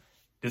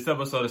This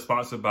episode is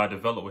sponsored by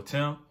Develop with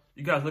Tim.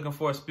 You guys looking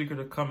for a speaker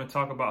to come and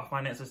talk about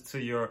finances to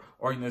your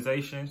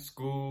organization,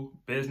 school,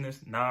 business,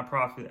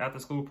 nonprofit, after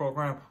school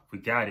program? We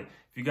got it.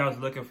 If you guys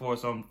are looking for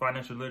some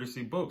financial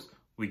literacy books,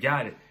 we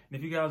got it. And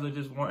if you guys are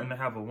just wanting to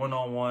have a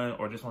one-on-one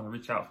or just want to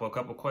reach out for a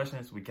couple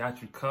questions, we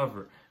got you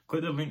covered.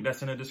 Click the link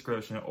that's in the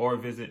description or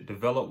visit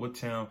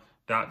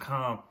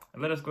developwithtim.com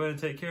and let us go ahead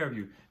and take care of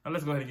you. Now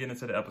let's go ahead and get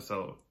into the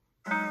episode.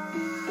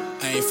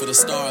 Aim for the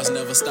stars,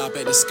 never stop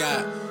at the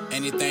sky.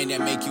 Anything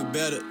that make you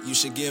better, you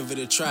should give it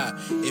a try.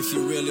 If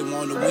you really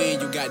want to win,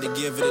 you got to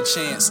give it a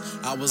chance.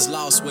 I was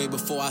lost way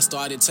before I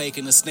started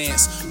taking a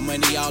stance.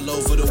 Money all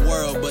over the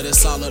world, but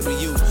it's all up to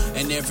you.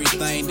 And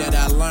everything that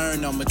I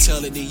learned, I'ma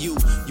tell it to you.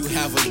 You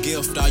have a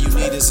gift, all you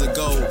need is a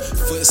goal.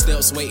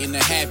 Footsteps waiting to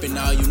happen,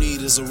 all you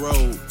need is a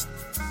road.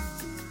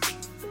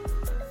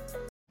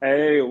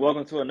 Hey,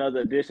 welcome to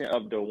another edition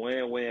of the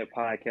Win-Win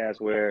Podcast,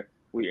 where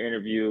we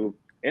interview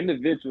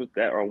individuals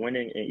that are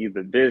winning in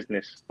either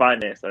business,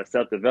 finance, or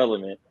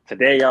self-development.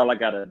 Today, y'all, I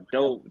got a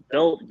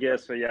dope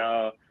guest for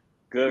y'all.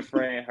 Good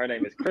friend. Her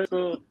name is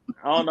Crystal.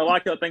 I don't know why I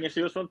kept thinking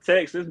she was from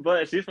Texas,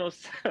 but she's from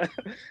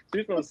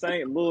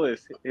St. Louis.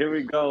 Here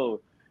we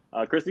go.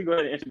 Crystal, go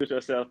ahead and introduce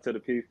yourself to the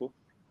people.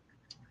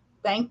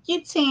 Thank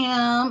you,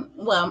 Tim.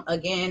 Well,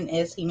 again,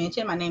 as he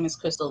mentioned, my name is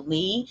Crystal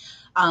Lee.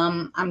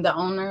 I'm the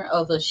owner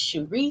of a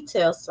shoe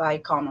retail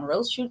site called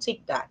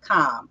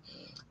MonroeShoeTeak.com.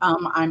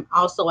 I'm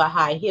also a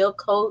high heel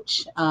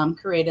coach,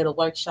 created a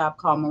workshop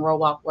called Monroe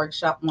Walk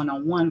Workshop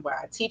 101, where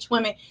I teach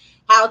women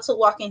how to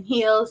walk in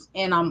heels.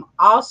 And I'm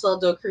also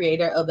the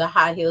creator of the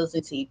High Heels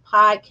and Tea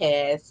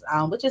podcast,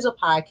 which is a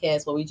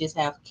podcast where we just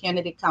have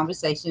candid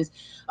conversations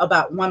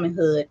about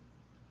womanhood.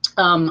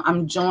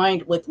 I'm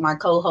joined with my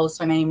co-host.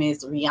 Her name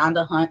is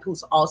Rihanna Hunt,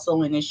 who's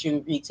also in the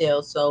shoe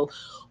retail. So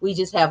we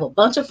just have a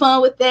bunch of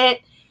fun with that.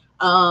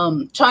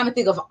 Trying to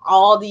think of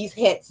all these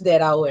hats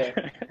that I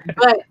wear.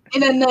 But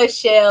in a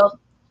nutshell,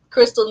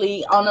 Crystal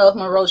Lee, owner of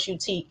Monroe Shoe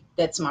Teak,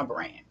 that's my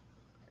brand.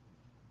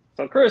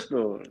 So,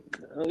 Crystal,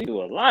 you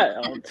do a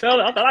lot. I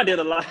thought I did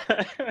a lot.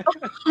 I'm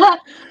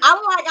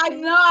like, I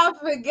know I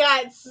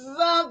forgot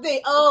something.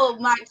 Oh,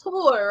 my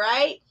tour,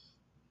 right?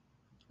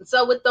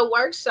 So with the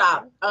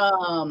workshop,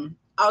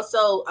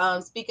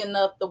 speaking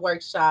of the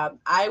workshop,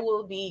 I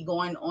will be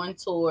going on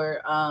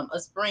tour, a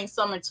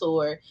spring-summer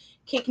tour,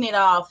 kicking it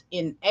off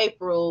in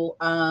April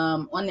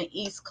on the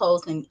East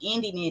Coast and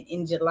ending it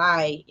in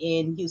July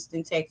in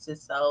Houston,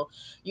 Texas. So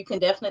you can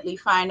definitely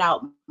find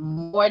out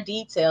more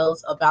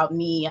details about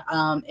me at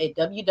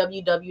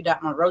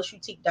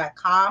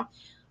www.monroeshoeteak.com.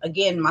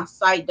 Again, my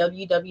site,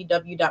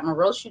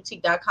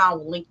 www.monroeshoeteak.com,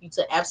 will link you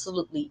to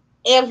absolutely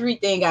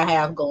everything I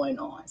have going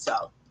on.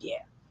 So,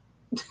 yeah.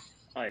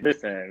 Like,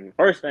 listen,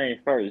 first thing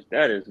first,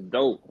 that is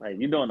dope. Like,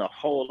 you're doing a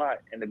whole lot.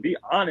 And to be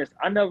honest,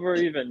 I never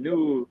even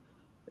knew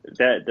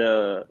that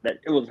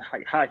it was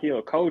high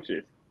heel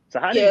coaches. So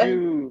how did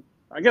you?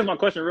 I guess my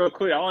question, real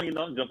quick, I don't even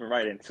know, I'm jumping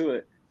right into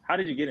it. How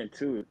did you get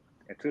into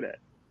that?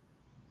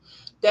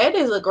 That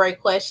is a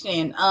great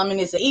question. And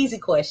it's an easy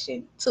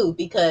question too,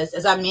 because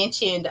as I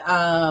mentioned,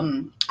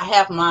 I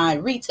have my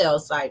retail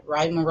site,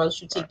 right?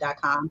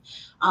 MonroeShoeTeak.com.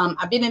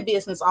 I've been in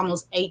business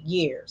almost 8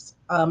 years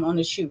on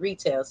the shoe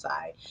retail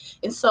side.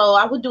 And so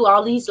I would do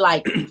all these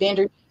like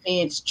vendor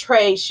events,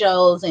 trade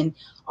shows, and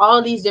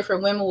all these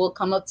different women will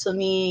come up to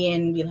me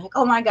and be like,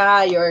 oh my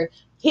God, your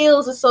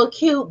heels are so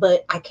cute,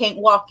 but I can't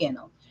walk in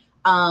them.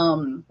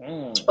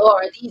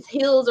 Or these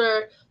heels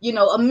are,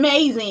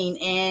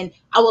 amazing, and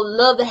I would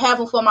love to have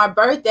them for my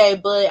birthday,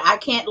 but I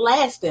can't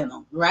last in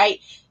them, right?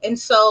 And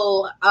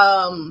so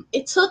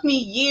it took me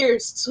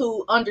years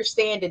to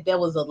understand that there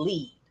was a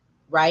lead,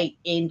 right,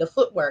 in the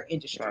footwear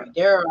industry. Right.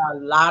 There are a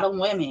lot of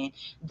women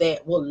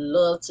that would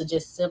love to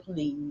just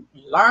simply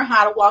learn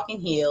how to walk in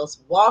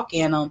heels, walk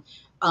in them,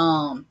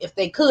 if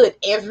they could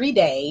every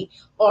day,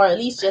 or at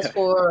least just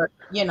for,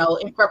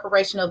 in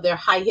preparation of their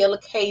high heel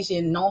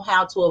occasion, know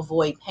how to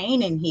avoid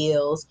pain in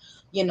heels,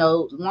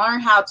 learn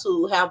how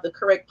to have the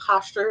correct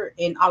posture,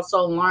 and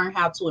also learn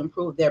how to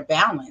improve their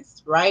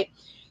balance, right?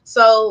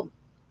 So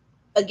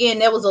again,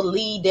 there was a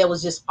lead that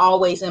was just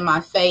always in my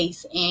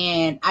face.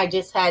 And I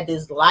just had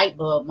this light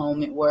bulb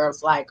moment where I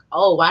was like,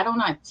 oh, why don't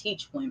I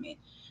teach women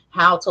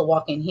how to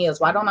walk in heels?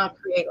 Why don't I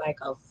create like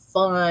a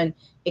fun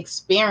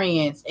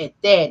experience at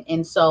that?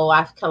 And so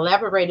I've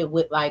collaborated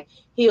with like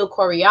heel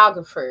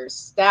choreographers,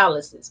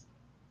 stylists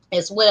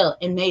as well,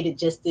 and made it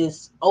just the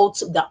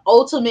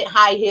ultimate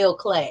high heel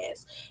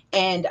class.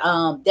 And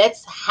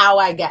that's how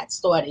I got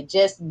started,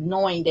 just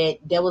knowing that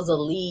there was a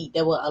lead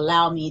that would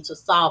allow me to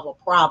solve a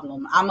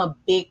problem. I'm a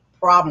big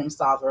problem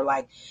solver.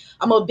 Like,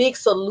 I'm a big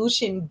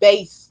solution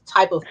based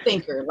type of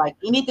thinker. Like,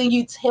 anything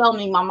you tell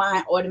me, my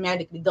mind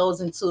automatically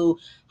goes into,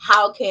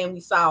 how can we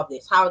solve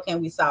this? How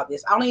can we solve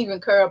this? I don't even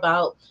care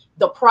about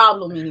the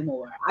problem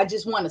anymore. I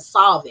just want to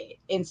solve it.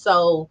 And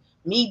so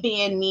me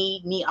being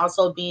me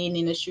also being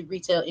in the shoe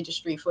retail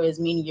industry for as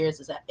many years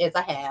as I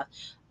have,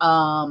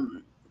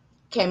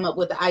 came up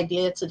with the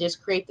idea to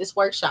just create this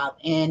workshop.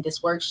 And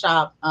this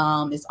workshop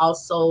is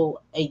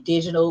also a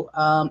digital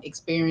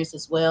experience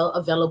as well,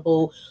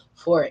 available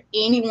for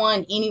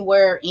anyone,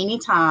 anywhere,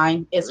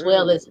 anytime, as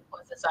well as, of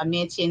course, as I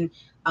mentioned,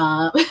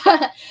 um,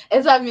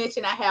 as I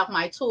mentioned, I have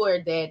my tour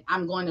that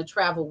I'm going to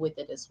travel with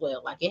it as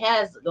well. Like it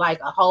has like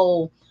a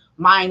whole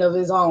mind of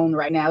its own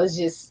right now. It's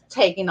just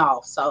taking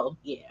off. So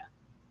yeah.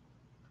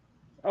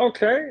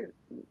 Okay.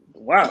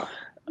 Wow.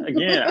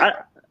 Again,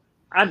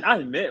 I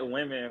met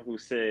women who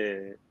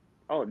said,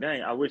 "Oh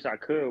dang, I wish I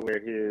could wear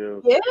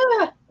heels,"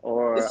 Yeah.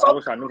 or It's "I so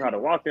wish I knew how to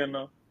walk in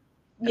them."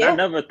 And I yeah.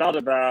 never thought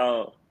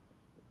about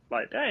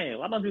like, dang,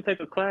 why don't you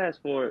take a class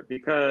for it?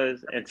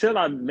 Because until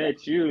I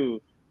met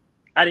you,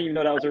 I didn't even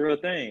know that was a real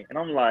thing. And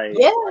I'm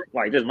Yeah.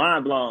 like just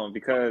mind blown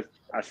because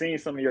I seen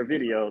some of your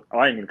videos. Oh,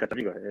 I didn't even cut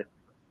you. Go ahead.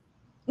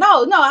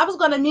 No, I was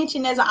going to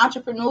mention as an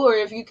entrepreneur,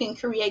 if you can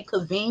create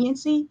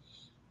conveniency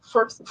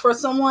for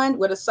someone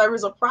with a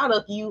service or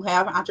product, you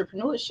have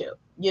entrepreneurship,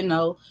 you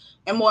know.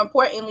 And more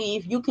importantly,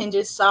 if you can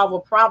just solve a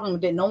problem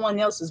that no one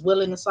else is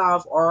willing to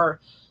solve, or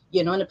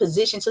in a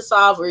position to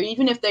solve, or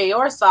even if they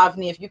are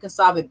solving it, if you can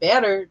solve it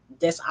better,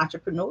 that's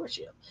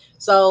entrepreneurship.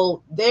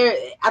 So there,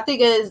 I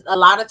think is a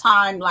lot of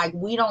time, like,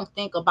 we don't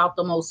think about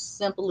the most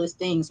simplest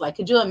things. Like,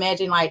 could you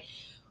imagine, like,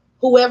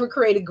 whoever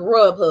created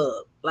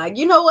Grubhub, like,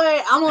 you know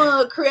what, I'm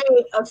gonna create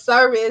a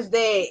service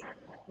that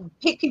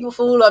pick people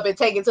food up and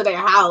take it to their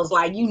house.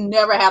 Like, you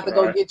never have to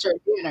go Right. get your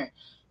dinner.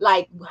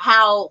 Like,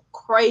 how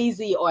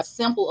crazy or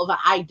simple of an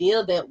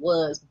idea that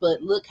was,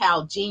 but look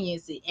how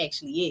genius it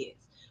actually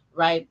is,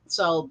 right?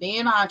 So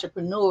being an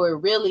entrepreneur,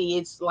 really,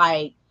 it's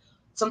like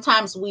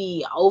sometimes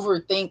we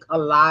overthink a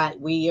lot.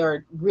 We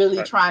are really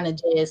Right. trying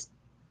to just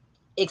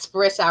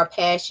express our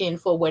passion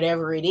for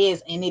whatever it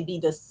is, and it be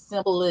the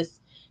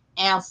simplest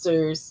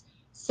answers,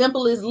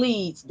 simplest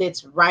leads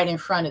that's right in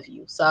front of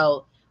you.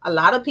 So a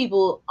lot of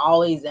people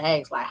always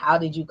ask, like, how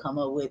did you come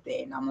up with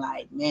it? And I'm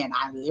like, man,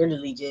 I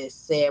literally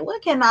just said,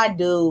 what can I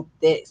do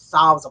that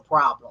solves a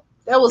problem?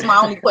 That was my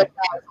only question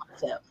I asked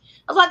myself.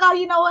 I was like, oh,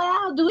 you know what,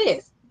 I'll do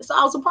this, it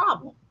solves a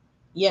problem,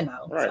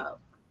 Right. so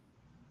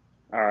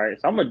All right.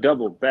 So I'm gonna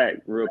double back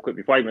real quick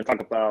before I even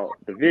talk about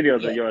the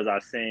videos of yeah. yours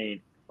I've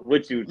seen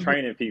with you Mhm.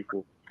 training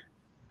people.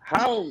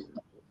 How,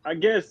 I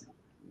guess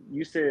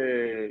you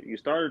said you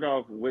started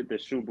off with the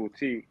shoe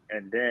boutique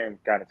and then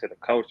got into the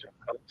coaching.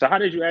 So how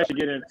did you actually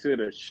get into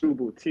the shoe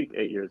boutique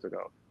 8 years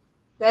ago?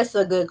 That's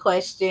a good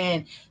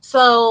question.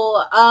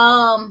 So,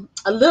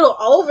 a little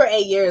over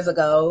 8 years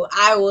ago,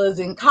 I was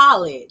in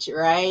college,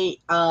 right?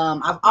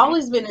 I've Hmm.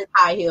 always been a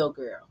high heel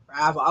girl. Right?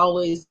 I've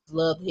always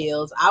loved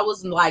heels. I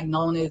was like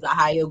known as a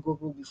high heel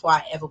guru before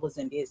I ever was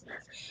in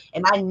business.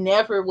 And I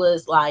never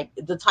was like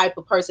the type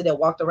of person that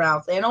walked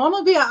around saying, "Oh, I'm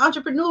gonna be an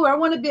entrepreneur. I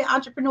want to be an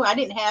entrepreneur." I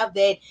didn't have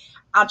that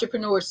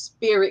entrepreneur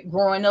spirit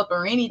growing up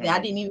or anything. I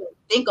Hmm. didn't even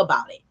think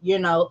about it.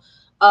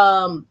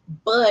 Um,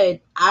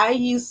 but I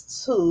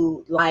used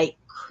to like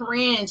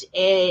cringe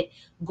at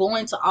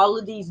going to all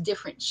of these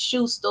different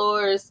shoe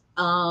stores.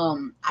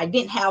 I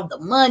didn't have the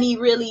money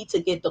really to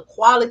get the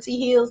quality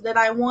heels that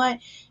I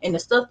want, and the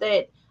stuff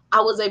that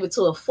I was able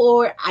to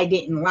afford, I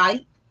didn't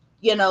like.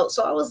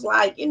 So I was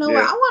like, you know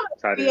what, Yeah, I want to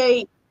that's how it is.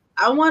 create.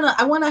 I want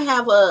to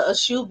have a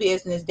shoe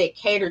business that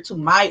cater to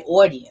my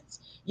audience.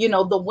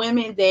 The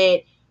women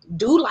that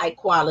do like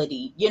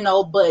quality,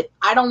 but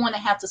I don't want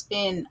to have to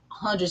spend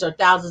hundreds or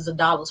thousands of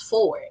dollars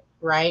for it,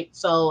 right?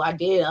 So I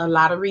did a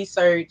lot of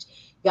research,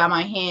 got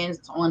my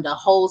hands on the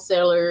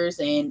wholesalers,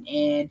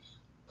 and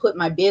put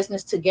my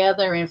business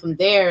together. And from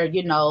there,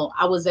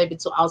 I was able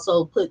to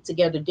also put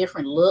together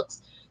different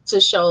looks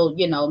to show,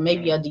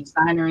 maybe Hmm. a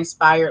designer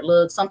inspired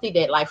look, something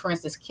that, like, for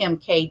instance, Kim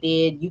K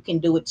did. You can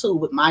do it too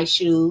with my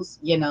shoes.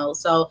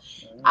 So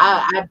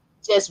I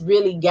just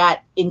really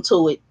got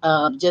into it,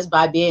 just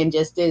by being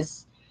just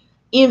this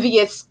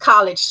envious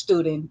college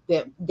student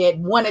that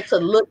wanted to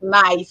look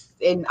nice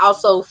and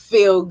also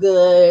feel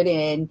good,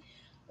 and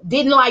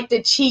didn't like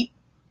the cheap.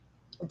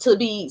 To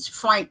be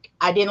frank,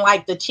 I didn't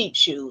like the cheap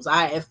shoes.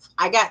 If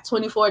I got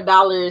 $24,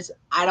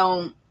 I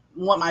don't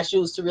want my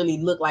shoes to really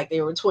look like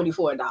they were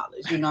 $24.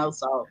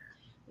 So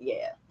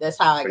yeah, that's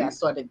how I So got you,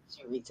 started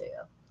in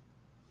retail.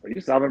 so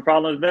you solving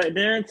problems back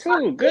then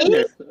too. See?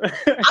 Goodness.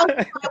 I was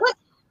like,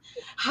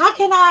 how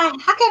can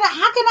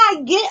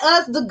I get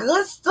us the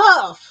good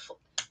stuff?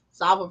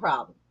 Solve a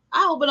problem.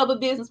 I open up a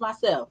business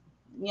myself.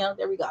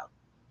 There we go.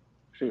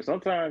 Shoot,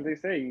 sometimes they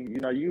say,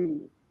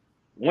 you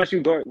once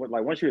you go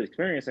like once you're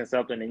experiencing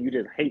something and you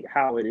just hate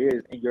how it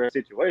is in your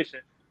situation,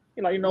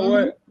 you're like, you know Hmm.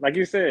 what? Like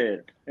you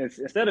said,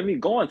 instead of me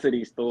going to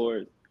these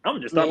stores, I'm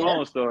gonna just start my Yeah,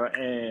 own store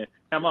and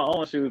have my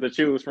own shoes to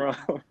choose from.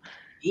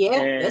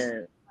 yeah. That's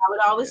And how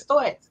it always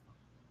starts.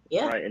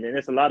 Yeah, right, and then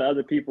there's a lot of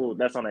other people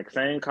that's on that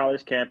same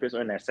college campus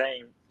or in that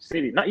same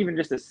city, not even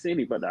just the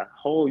city, but the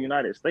whole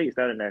United States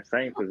that in that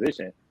same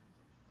position.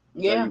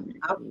 So yeah,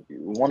 you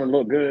want to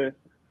look good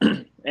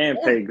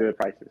and yeah, pay good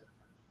prices.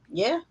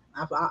 yeah.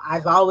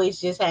 I've always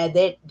just had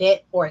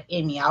that part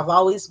in me. I've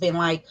always been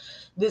like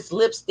this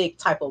lipstick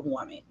type of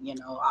woman.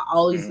 I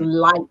always Mhm.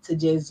 like to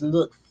just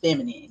look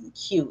feminine and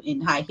cute,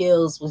 and high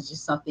heels was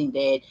just something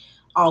that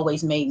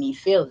always made me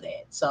feel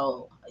that.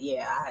 So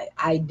yeah,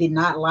 I did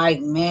not like,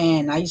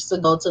 man. I used to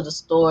go to the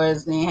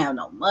stores, didn't have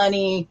no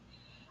money.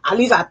 At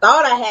least I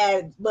thought I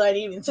had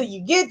money until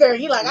you get there.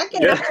 You're like, I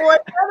can't Yeah. afford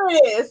none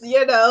of this.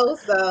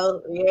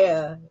 So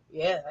yeah,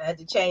 I had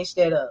to change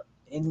that up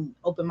and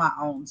open my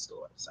own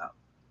store. So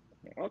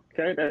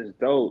Okay, that's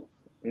dope.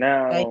 thank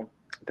Now,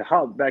 to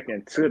hop back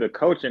into the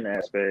coaching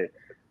aspect,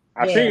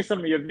 I've seen yes. some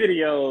of your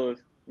videos.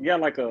 You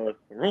got like a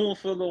room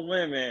full of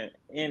women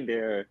in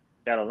there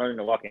that are learning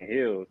to walk in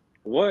heels.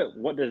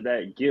 What does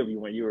that give you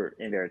when you were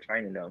in there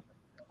training them?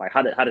 Like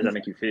how does that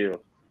make you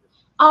feel?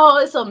 Oh,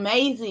 it's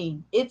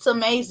amazing. It's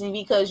amazing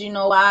because you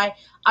know why?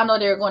 I know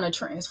they're going to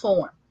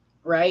transform,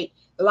 right?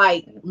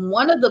 Like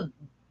one of the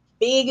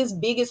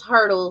biggest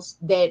hurdles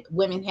that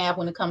women have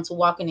when it comes to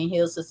walking in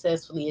heels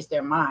successfully is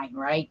their mind,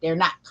 right? They're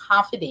not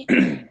confident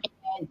and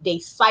they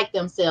psych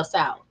themselves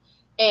out.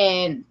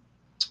 And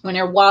when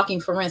they're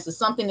walking, for instance,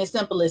 something as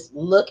simple as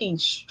looking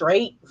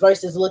straight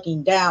versus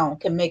looking down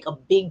can make a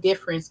big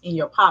difference in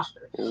your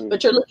posture. Ooh.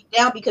 But you're looking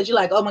down because you're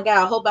like, oh my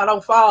God, I hope I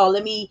don't fall.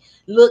 Let me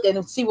look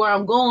and see where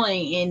I'm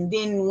going. And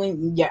then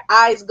when your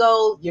eyes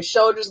go, your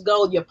shoulders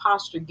go, your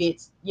posture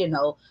gets,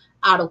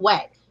 out of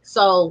whack.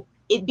 So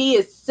it be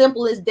as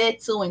simple as that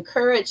to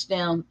encourage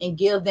them and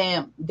give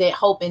them that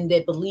hope and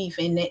that belief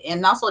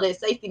and also that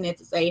safety net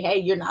to say, hey,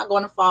 you're not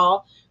going to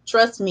fall.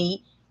 Trust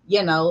me,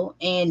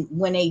 and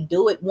when they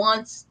do it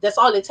once, that's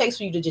all it takes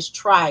for you to just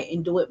try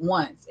and do it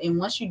once. And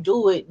once you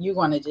do it, you're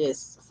going to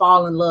just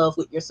fall in love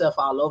with yourself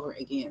all over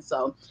again.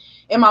 So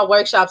in my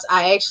workshops,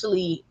 I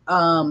actually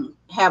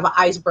have an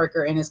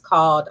icebreaker, and it's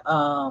called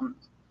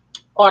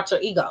alter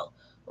ego,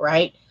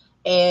 right?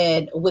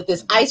 And with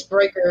this Mhm.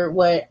 icebreaker,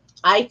 what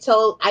I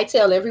tell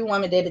every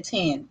woman that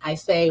attend, I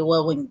say,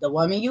 well, when the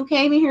woman you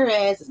came in here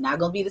as is not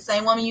going to be the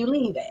same woman you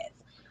leave as,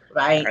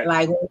 right? Right.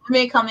 Like when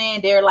women come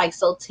in, they're like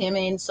so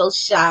timid, so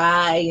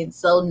shy, and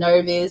so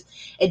nervous,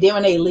 and then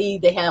when they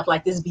leave, they have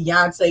like this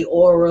Beyonce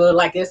aura,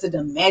 like there's an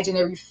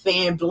imaginary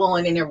fan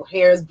blowing, and their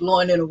hair is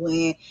blowing in the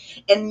wind,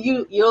 and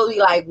you'll be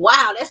like,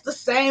 wow, that's the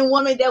same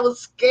woman that was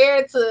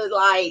scared to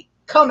like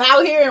come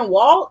out here and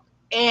walk.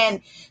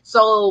 And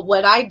so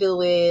what I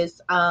do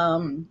is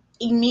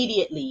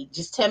immediately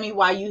just tell me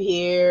why you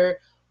here,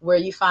 where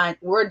did you find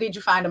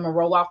a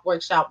Monroe Walk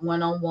workshop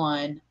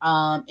 1-on-1,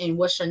 and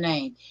what's your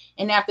name?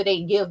 And after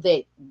they give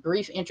that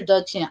brief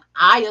introduction,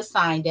 I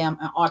assign them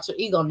an alter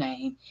ego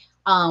name,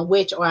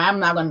 which, or I'm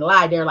not gonna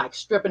lie, they're like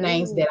stripper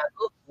names Ooh. that I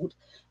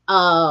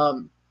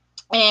googled.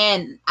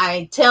 And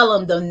I tell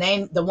them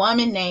the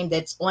woman name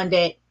that's on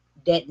that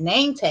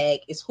name tag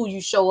is who you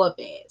show up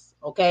as.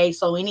 Okay,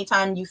 so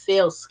anytime you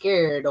feel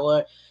scared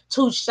or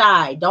too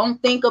shy,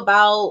 don't think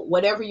about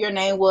whatever your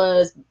name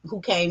was who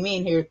came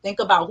in here.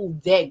 Think about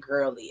who that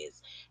girl is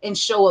and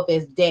show up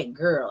as that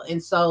girl.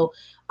 And so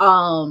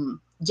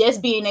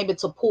just being able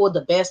to pull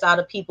the best out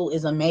of people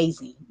is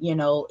amazing.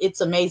 It's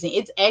amazing.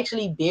 It's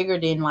actually bigger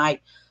than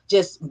like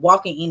just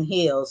walking in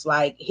heels,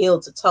 like heel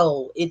to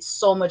toe. It's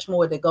so much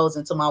more that goes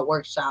into my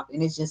workshop,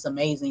 and it's just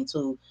amazing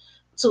to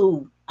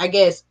I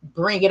guess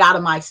bring it out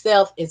of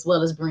myself as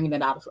well as bringing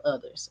it out of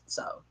others.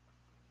 So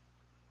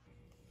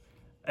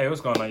Hey,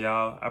 what's going on,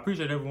 y'all? I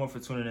appreciate everyone for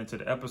tuning into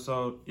the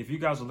episode. If you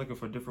guys are looking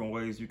for different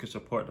ways you can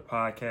support the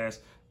podcast,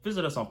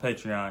 visit us on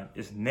Patreon.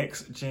 It's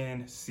Next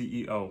Gen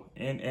CEO,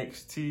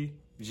 NXTGEN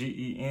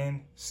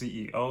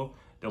CEO.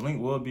 The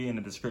link will be in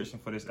the description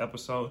for this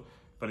episode.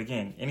 But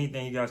again,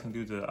 anything you guys can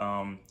do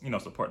to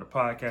support the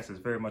podcast is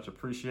very much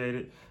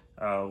appreciated.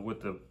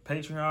 With the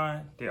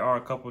Patreon, there are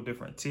a couple of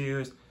different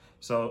tiers,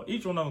 so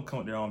each one of them come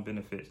with their own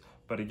benefits.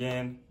 But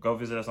again, go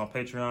visit us on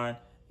Patreon.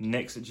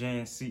 Next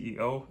Gen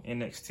CEO,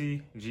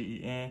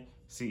 NXTGEN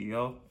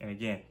CEO. And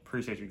again,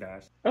 appreciate you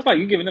guys. That's like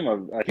you giving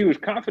them a huge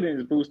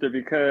confidence booster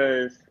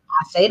because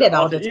I say the that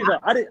all alter the time.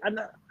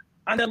 ego.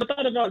 I never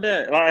thought about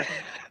that. Like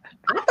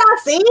I thought,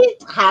 see,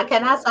 how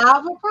can I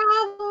solve a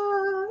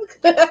problem?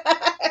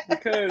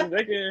 because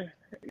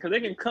they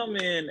can come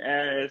in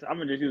as, I'm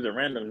gonna just use a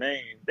random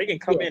name. They can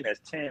come in as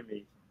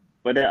Tammy,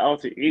 but that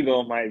alter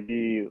ego might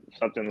be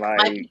something Might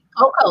like be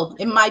Coco.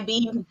 It might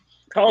be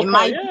Coco.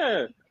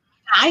 Yeah,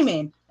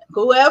 Hyman,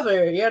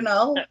 whoever, It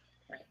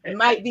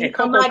might be and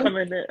Coco somebody. come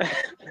in there.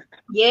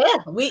 Yeah,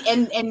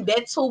 and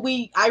that's who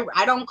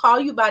I don't call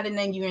you by the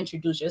name you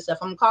introduce yourself.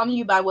 I'm calling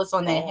you by what's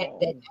on that Oh,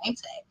 name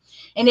tag.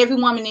 And every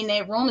woman in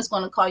that room is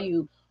going to call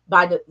you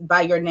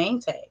by your name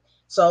tag.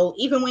 So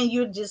even when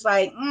you're just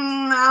like,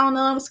 I don't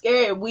know, I'm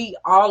scared, we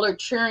all are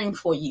cheering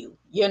for you.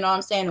 You know what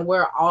I'm saying? And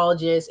we're all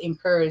just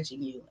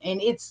encouraging you.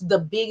 And it's the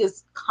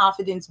biggest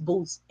confidence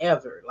boost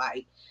ever.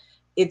 Like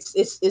it's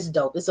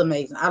dope. It's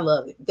amazing. I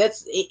love it.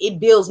 It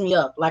builds me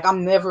up. Like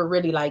I'm never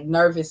really like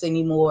nervous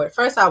anymore. At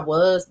first I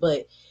was,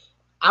 but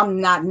I'm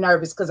not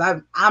nervous because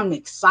I'm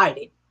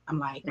excited. I'm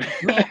like,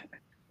 man,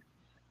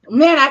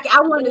 Man,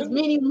 I want as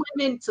many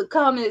women to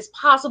come as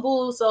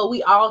possible so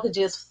we all could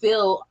just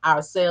feel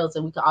ourselves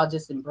and we could all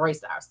just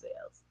embrace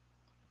ourselves.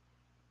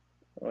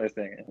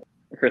 Listen,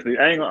 Christy,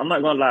 I'm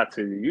not gonna lie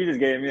to you. You just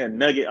gave me a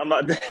nugget. I'm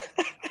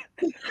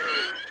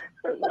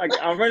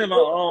running my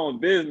own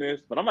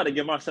business, but I'm about to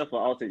give myself an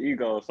alter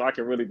ego so I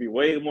can really be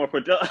way more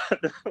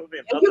productive.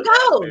 There you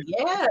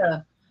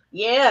go.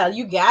 Yeah,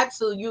 you got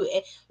to. You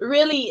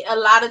really, a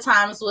lot of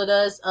times with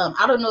us,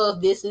 I don't know if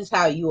this is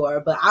how you are,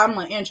 but I'm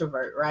an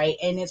introvert, right?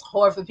 And it's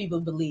hard for people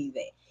to believe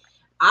that.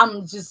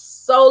 I'm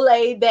just so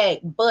laid back,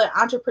 but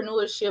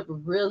entrepreneurship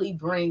really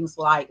brings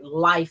like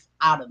life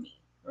out of me,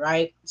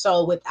 right?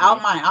 So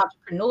without my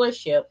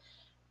entrepreneurship,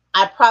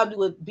 I probably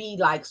would be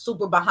like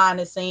super behind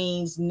the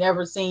scenes,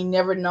 never seen,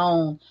 never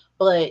known,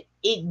 but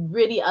it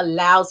really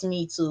allows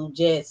me to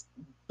just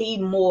be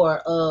more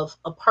of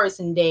a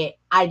person that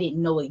I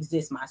didn't know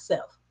exist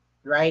myself,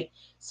 right?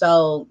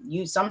 So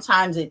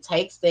sometimes it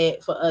takes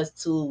that for us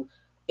to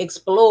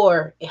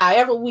explore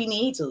however we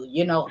need to,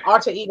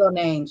 alter ego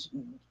names,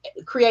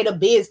 create a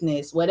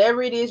business,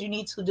 whatever it is you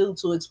need to do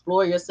to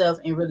explore yourself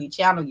and really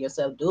channel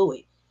yourself, do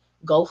it.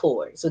 Go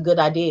for it. It's a good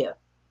idea.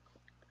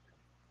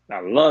 I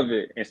love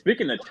it. And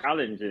speaking of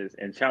challenges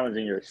and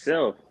challenging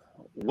yourself,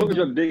 what was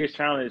your biggest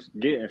challenge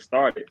getting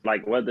started?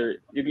 Like whether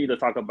you can either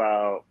talk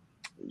about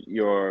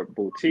your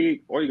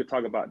boutique or you could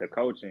talk about the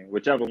coaching,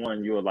 whichever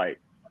one you would like,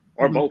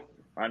 or both,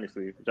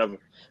 honestly, whichever.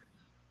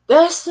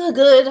 That's a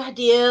good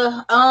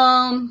idea.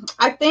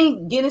 I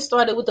think getting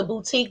started with the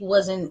boutique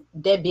wasn't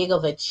that big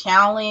of a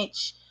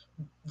challenge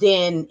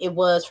than it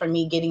was for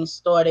me getting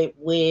started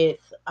with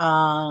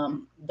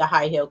the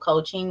high heel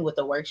coaching with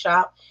the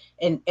workshop.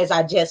 And as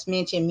I just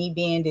mentioned, me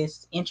being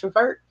this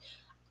introvert,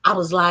 I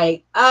was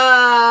like,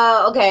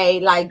 okay,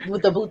 like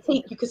with the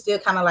boutique, you could still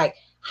kind of like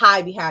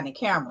hide behind the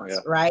cameras,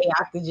 right?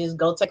 I could just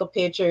go take a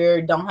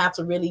picture, don't have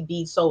to really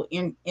be so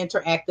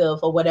interactive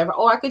or whatever.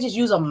 Or I could just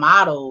use a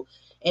model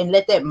and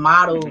let that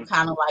model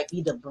kind of like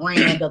be the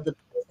brand of the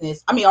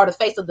business. I mean, or the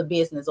face of the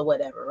business or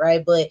whatever,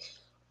 right? But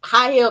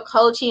high heel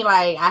coaching,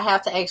 like I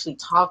have to actually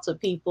talk to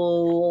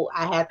people.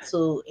 I have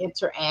to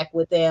interact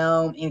with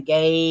them,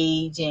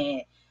 engage,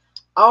 and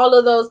all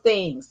of those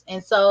things.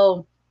 And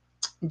so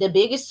the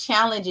biggest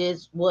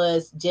challenges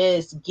was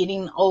just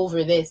getting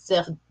over that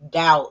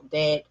self-doubt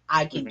that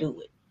I can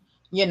do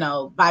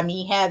it, by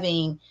me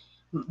having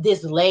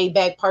this laid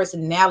back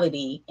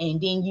personality.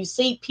 And then you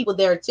see people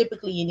that are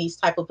typically in these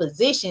type of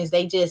positions,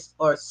 they just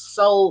are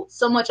so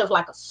much of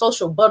like a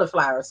social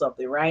butterfly or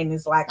something, right? And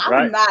it's like,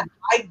 I'm not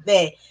like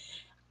that.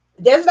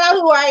 That's not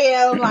who I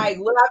am. Like,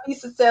 will I be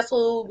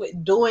successful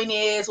with doing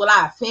this? Will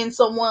I offend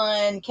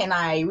someone? Can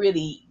I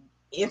really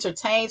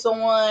entertain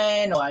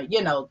someone or,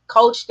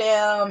 coach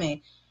them? And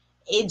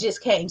it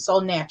just came so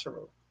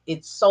natural.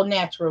 It's so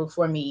natural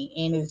for me.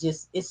 And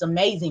it's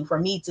amazing for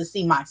me to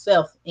see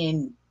myself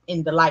in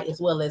the light as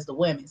well as the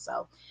women.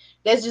 So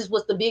that's just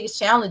what's the biggest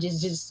challenge,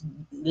 is just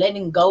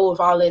letting go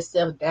of all that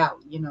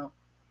self-doubt,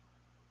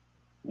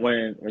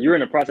 When you're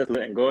in the process of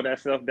letting go of that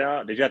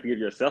self-doubt, did you have to give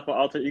yourself an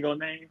alter ego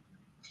name?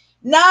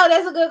 No,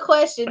 that's a good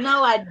question.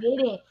 No, I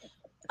didn't.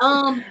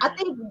 I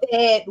think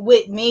that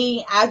with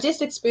me, I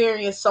just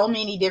experienced so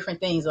many different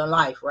things in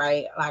life,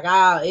 right? Like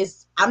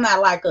I'm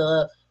not like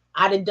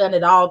I done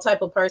it all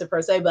type of person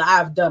per se, but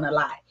I've done a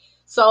lot.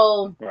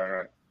 So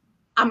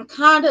I'm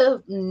kind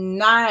of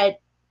not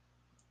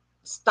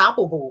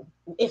stoppable.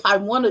 If I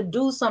want to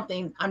do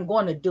something, I'm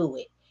going to do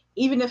it.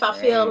 Even if I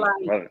feel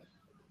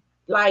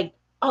like,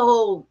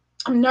 oh,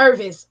 I'm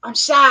nervous, I'm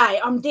shy,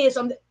 I'm this,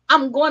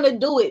 I'm going to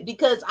do it,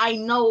 because I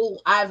know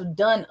I've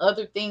done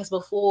other things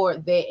before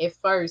that at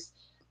first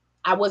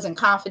I wasn't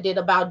confident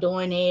about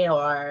doing it,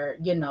 or,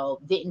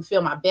 didn't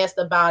feel my best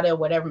about it,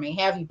 whatever may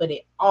have you, but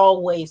it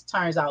always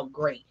turns out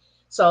great.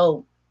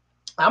 So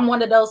I'm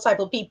one of those type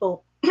of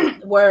people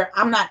where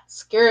I'm not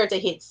scared to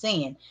hit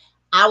send.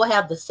 I will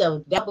have the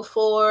self-doubt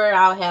before,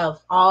 I'll have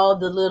all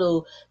the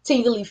little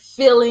tingly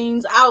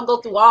feelings, I'll go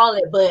through all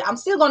that, but I'm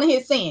still going to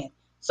hit send.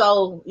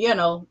 So,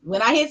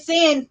 when I hit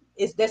send,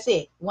 that's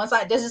it.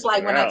 This is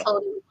like when I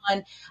told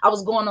everyone I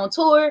was going on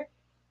tour,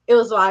 it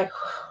was like,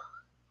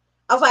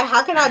 I was like,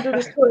 how can I do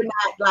this tour and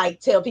not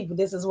like tell people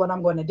this is what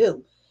I'm going to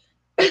do?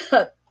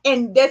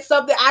 And that's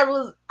something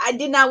I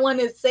did not want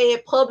to say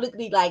it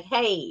publicly, like,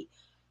 hey,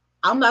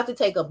 I'm about to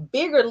take a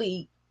bigger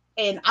leap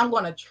and I'm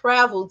going to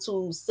travel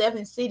to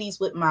 7 cities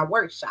with my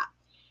workshop.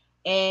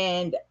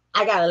 And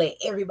I got to let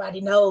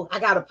everybody know. I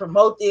got to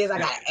promote this. I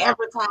got to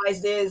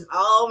advertise this.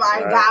 Oh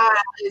my God.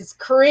 It's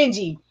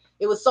cringy.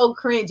 It was so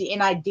cringy.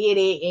 And I did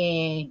it.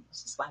 And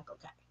it's just like,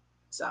 okay.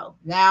 So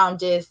now I'm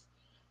just,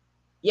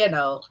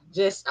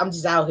 I'm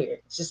just out here.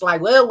 It's just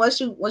like, well,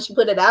 once you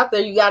put it out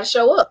there, you got to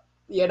show up,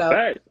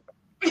 Right.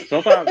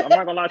 Sometimes, I'm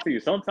not going to lie to you.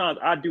 Sometimes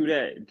I do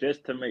that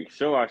just to make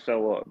sure I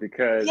show up,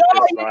 because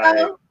it's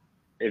like,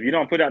 if you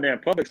don't put it out there in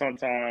public,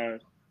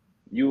 sometimes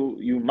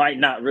you might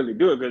not really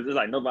do it, because it's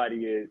like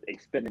nobody is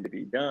expecting to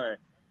be done,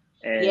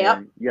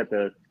 and you have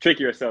to trick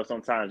yourself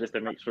sometimes just to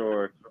make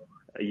sure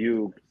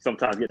you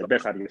sometimes get the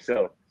best out of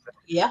yourself.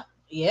 Yeah,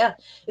 Yeah.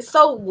 It's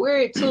so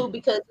weird too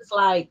because it's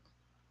like,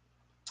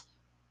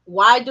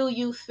 why do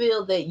you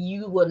feel that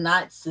you will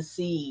not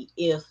succeed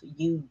if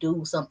you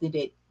do something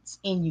that's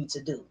in you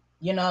to do,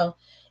 you know?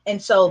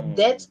 And so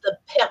that's Mm. the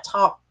pep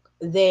talk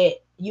that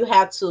you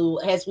have to,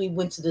 as we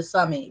went to the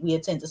summit, we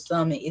attend the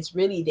summit, it's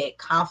really that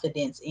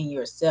confidence in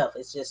yourself.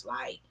 It's just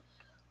like,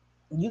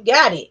 you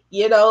got it,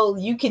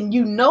 you can,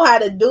 how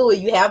to do it.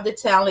 You have the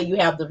talent, you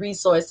have the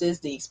resources,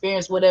 the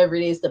experience, whatever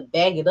it is to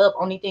back it up.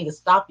 Only thing is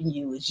stopping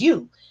you is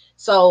you.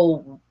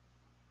 So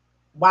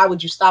why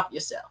would you stop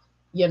yourself?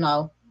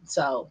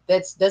 So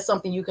that's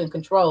something you can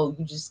control.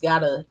 You just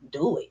gotta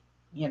do it.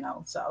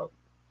 So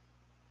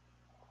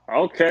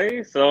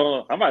Okay,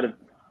 so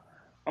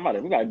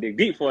we gotta dig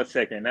deep for a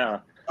second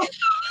now.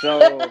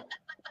 So,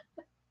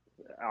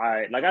 all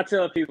right, like I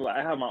tell people,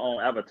 I have my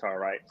own avatar,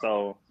 right?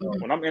 So mhm,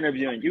 when I'm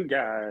interviewing you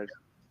guys,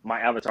 my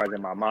avatar is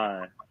in my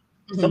mind.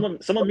 mhm.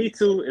 Some of me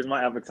too is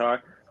my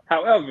avatar.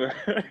 However,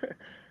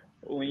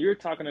 when you're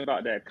talking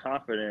about that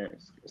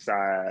confidence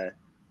side,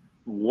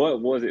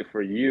 what was it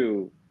for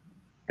you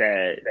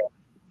that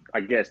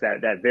I guess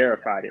that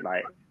verified it?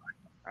 Like,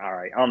 all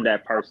right, I'm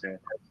that person.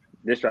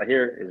 This right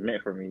here is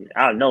meant for me.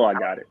 I know I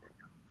got it.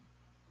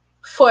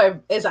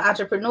 For as an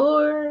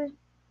entrepreneur,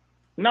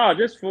 No,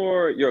 just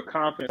for your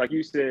confidence. Like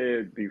you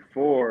said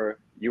before,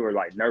 you were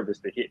like nervous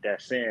to hit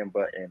that send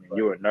button and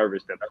you were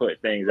nervous to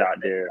put things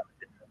out there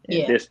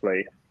and yeah.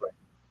 display.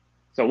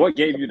 So what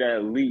gave you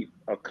that leap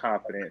of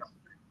confidence?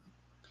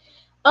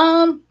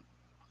 Um,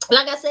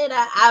 like I said,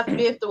 I've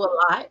been through a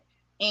lot,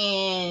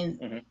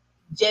 and Hmm.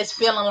 just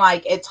feeling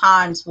like at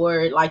times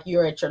where like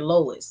you're at your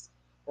lowest,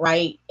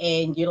 right?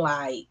 And you're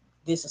like,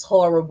 this is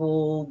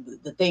horrible,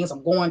 the things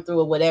I'm going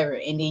through or whatever,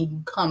 and then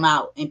you come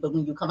out, and but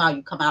when you come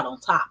out on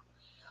top,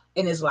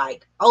 and it's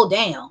like, oh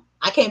damn,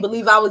 I can't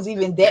believe I was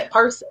even that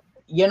person.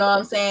 You know what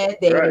I'm saying?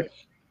 Right. That,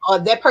 or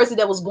that person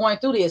that was going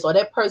through this, or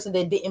that person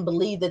that didn't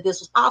believe that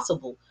this was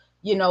possible.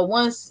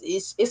 Once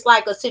it's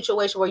like a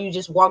situation where you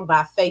just walk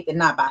by faith and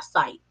not by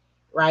sight,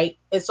 right?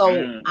 And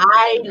so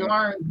I Mm-hmm.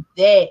 learned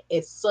that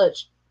at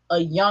such a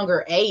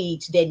younger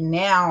age that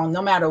now,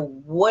 no matter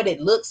what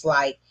it looks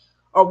like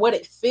or what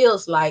it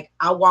feels like,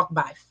 I walk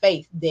by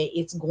faith that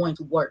it's going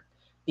to work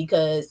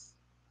because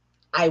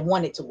I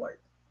want it to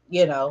work.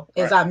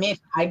 As Right. I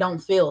mentioned, I don't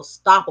feel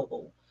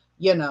stoppable.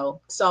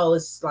 So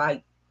it's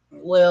like,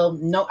 well,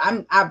 no,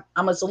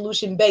 I'm a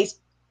solution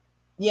based,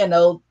 you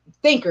know,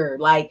 thinker.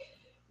 Like,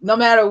 no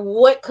matter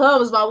what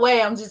comes my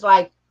way, I'm just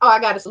like, oh, I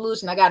got a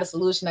solution. I got a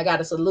solution. I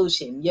got a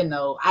solution.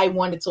 I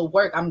want it to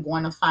work. I'm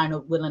going to find a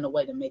willing a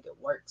way to make it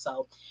work.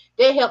 So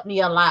that helped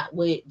me a lot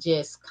with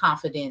just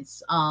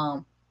confidence.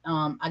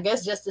 I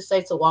guess just to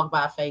say to walk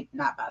by faith,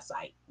 not by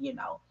sight.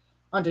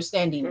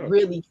 Understanding Sure.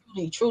 really,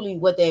 truly, truly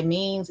what that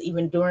means,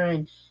 even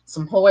during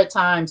some hard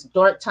times,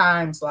 dark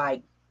times,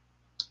 like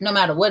no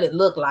matter what it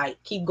looked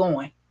like, keep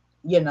going.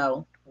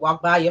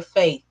 Walk by your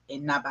faith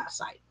and not by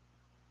sight.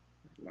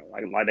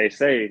 Like they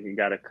say, you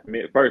gotta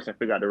commit first and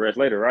figure out the rest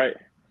later, right?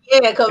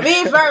 Yeah,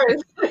 commit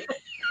first.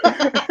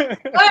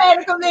 Go ahead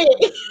and commit.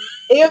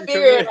 He'll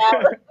figure it Commit.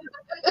 out.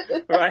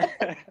 Right.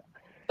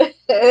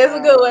 That's a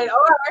good Uh, one.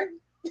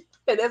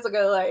 Or that's a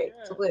good way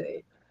to yeah. put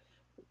it.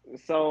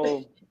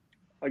 So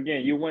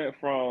again, you went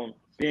from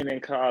being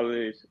in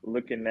college,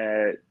 looking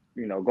at,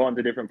 going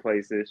to different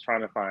places,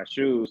 trying to find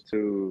shoes,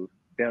 to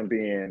them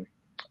being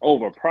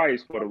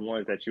overpriced for the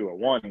ones that you were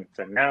wanting,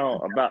 to now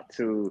about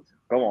to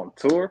go on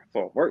tour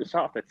for a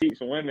workshop to teach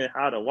women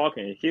how to walk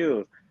in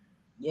heels.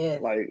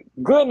 Yes. Like,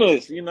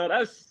 goodness,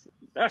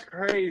 that's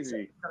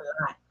crazy.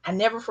 I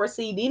never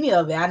foreseed any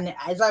of it.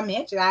 As I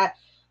mentioned,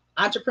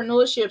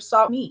 entrepreneurship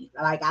saw me.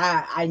 Like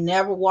I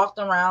never walked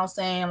around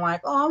saying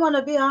like, oh, I want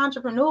to be an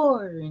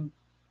entrepreneur. And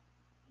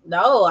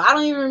no, I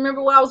don't even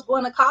remember what I was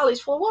going to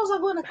college for. What was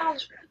I going to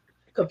college for?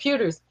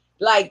 Computers.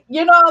 Like,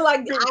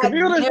 like I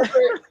Computers.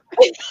 never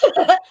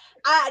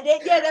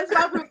yeah, that's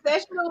my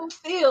professional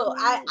field.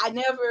 I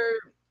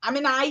never, I'm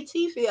in the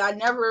IT field. I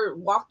never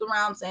walked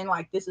around saying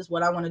like this is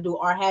what I want to do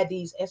or had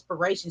these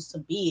aspirations to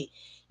be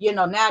it.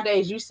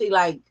 Nowadays you see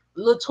like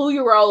little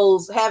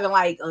 2-year-olds having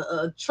like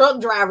a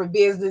truck driver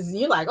business, and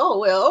you're like, oh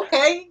well,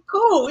 okay,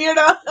 cool.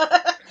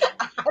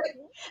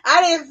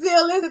 I didn't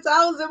feel this until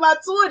I was in my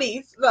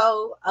 20s.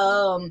 So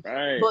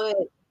Right. but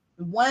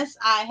once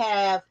I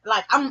have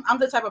like I'm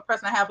the type of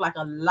person I have like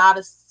a lot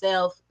of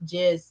self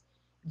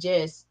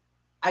just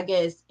I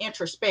guess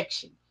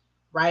introspection,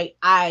 right?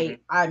 Hmm.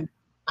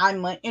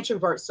 I'm an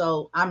introvert,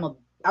 so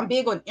I'm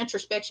big on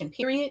introspection,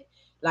 period.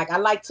 Like I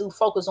like to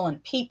focus on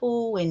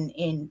people and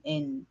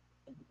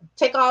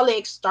take all the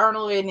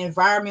external and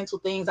environmental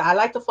things. I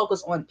like to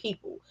focus on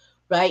people,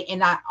 right?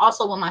 And I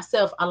also with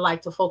myself, I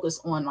like to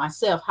focus on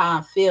myself, how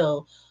I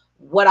feel,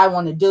 what I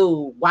want to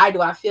do, why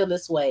do I feel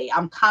this way.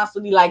 I'm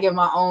constantly like in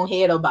my own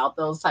head about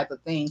those type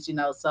of things.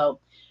 So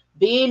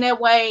being that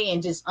way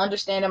and just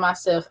understanding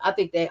myself, I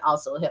think that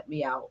also helped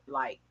me out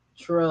like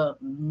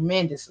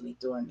tremendously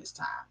during this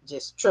time,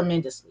 just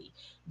tremendously.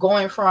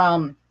 Going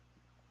from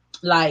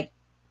like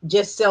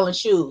just selling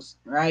shoes,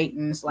 right?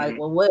 And it's like, Hmm.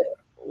 well,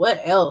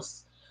 what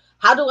else?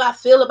 how do I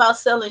feel about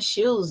selling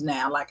shoes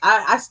now? Like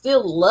I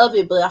still love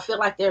it, but I feel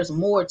like there's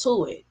more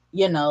to it. What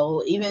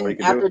you Even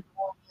can after do?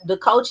 doing the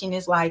coaching,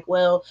 it's like,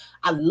 well,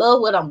 I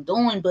love what I'm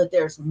doing, but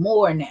there's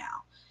more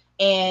now.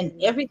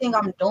 And everything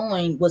I'm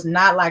doing was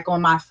not like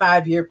on my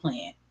 5-year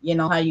plan. You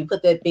know how you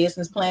put that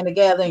business plan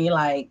together and you're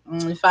like,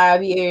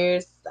 5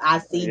 years, I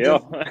see Yeah.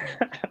 this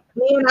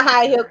being a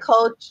high heel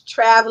coach,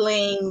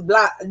 traveling,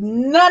 blah.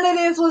 None of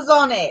this was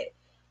on it.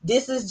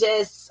 This is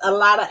just a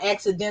lot of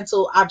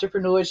accidental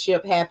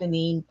entrepreneurship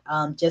happening,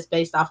 just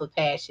based off of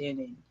passion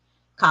and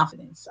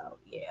confidence. So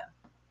yeah,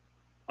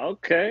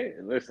 Okay.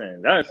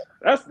 Listen,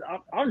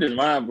 I'm just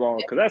mind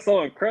blown because that's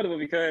so incredible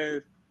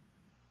because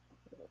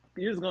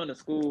you're just going to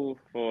school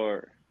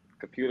for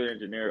computer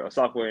engineer or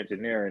software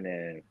engineering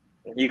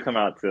and you come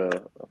out to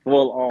a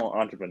full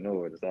on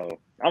entrepreneur. So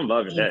I'm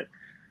loving yeah, that.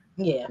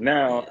 yeah,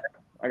 Now, yeah.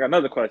 I got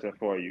another question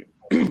for you.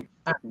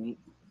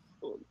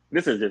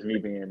 This is just me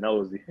being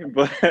nosy,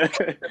 but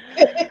Okay.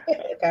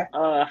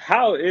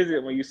 how is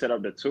it when you set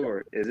up the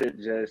tour? Is it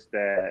just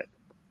that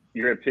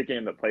you're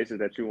picking the places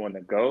that you want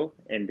to go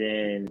and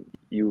then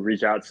you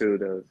reach out to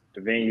the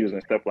venues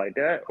and stuff like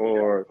that?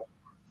 Or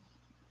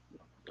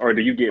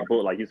do you get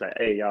booked like you say,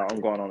 hey, y'all,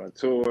 I'm going on a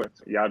tour.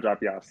 Y'all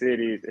drop y'all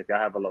cities. If y'all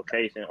have a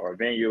location or a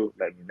venue,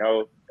 let me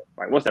know.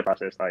 Like, what's that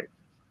process like?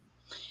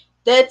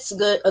 That's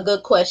good. A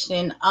good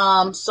question.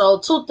 So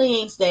two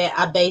things that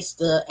I base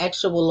the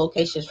actual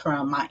locations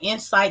from: my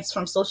insights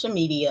from social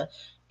media,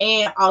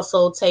 and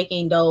also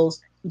taking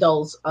those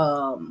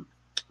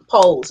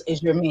polls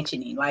as you're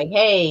mentioning. Like,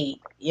 hey,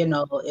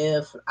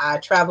 if I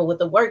travel with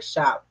the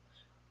workshop,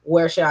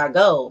 where should I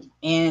go?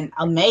 And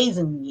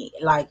amazingly,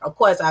 like, of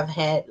course, I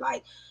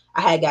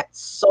had got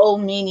so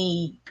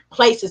many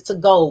places to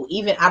go,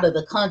 even out of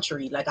the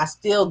country. Like, I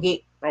still get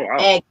Oh, wow.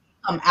 asked to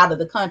come out of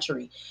the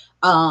country,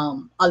 a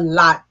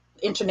lot,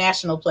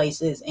 international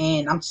places,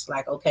 and I'm just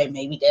like, okay,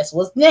 maybe that's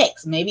what's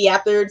next. Maybe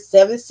after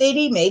Seven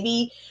City,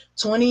 maybe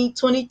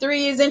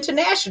 2023 is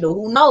international.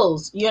 Who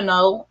knows?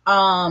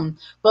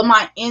 But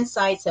my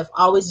insights have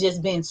always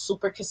just been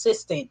super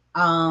consistent,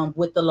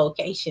 with the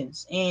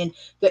locations, and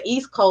the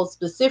East Coast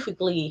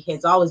specifically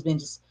has always been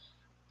just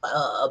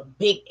a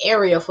big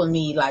area for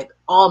me. Like,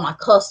 all my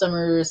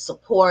customers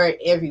support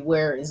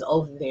everywhere is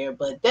over there.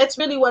 But that's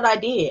really what I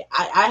did.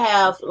 I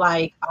have,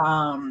 like,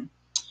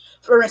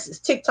 for instance,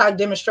 TikTok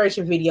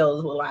demonstration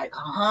videos with like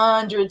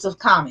hundreds of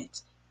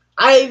comments.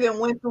 I even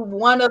went through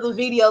one of the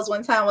videos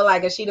one time with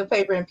like a sheet of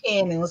paper and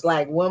pen and was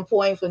like, 1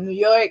 point for New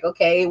York.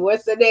 Okay,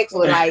 what's the next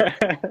one? Like,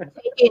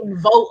 taking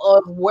vote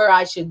of where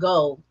I should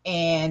go.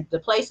 And the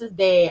places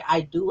that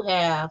I do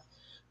have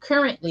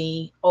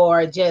currently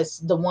are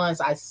just the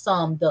ones I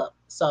summed up.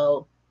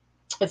 So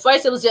at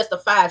first it was just a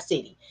 5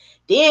 city.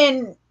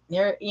 Then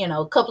there,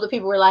 a couple of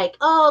people were like,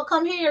 oh,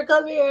 come here.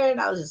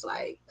 And I was just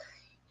like,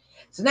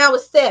 so now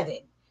it's 7.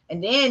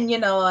 And then,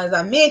 as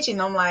I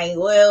mentioned, I'm like,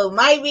 well,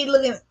 might be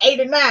looking 8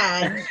 or 9.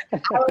 I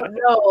don't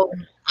know.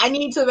 I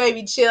need to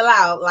maybe chill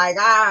out. Like,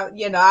 I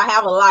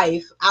have a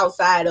life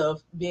outside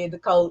of being the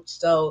coach.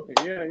 So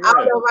Yeah, I don't yeah.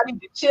 know if I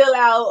need to chill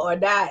out or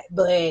not,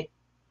 but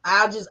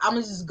I'm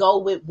gonna just go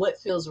with what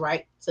feels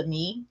right to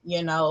me.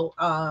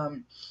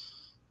 I'm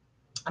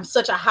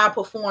such a high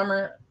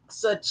performer,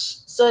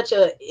 such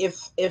a,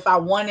 if I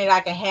want it,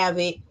 I can have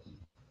it.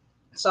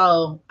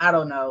 So I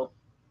don't know,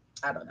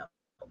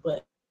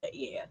 but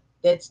yeah,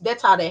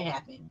 that's how that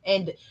happened.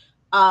 And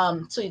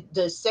to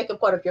the second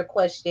part of your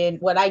question,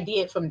 what I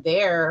did from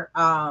there,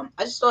 I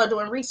just started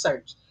doing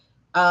research.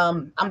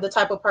 I'm the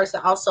type of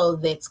person also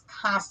that's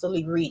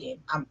constantly reading.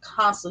 I'm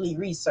constantly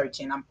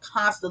researching. I'm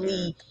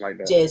constantly Like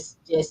that. just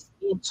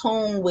in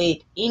tune with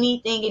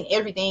anything and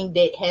everything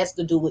that has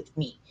to do with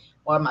me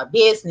or my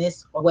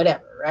business or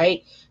whatever,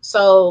 right?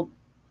 So,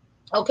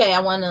 okay, I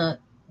want to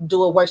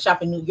do a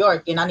workshop in New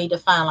York, and I need to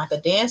find like a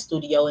dance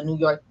studio in New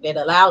York that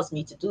allows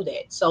me to do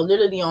that. So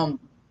literally on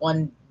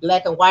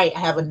black and white, I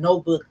have a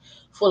notebook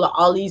full of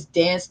all these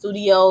dance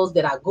studios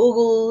that I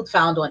Googled,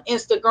 found on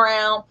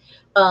Instagram.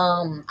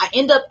 I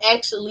end up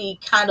actually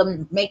kind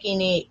of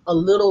making it a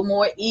little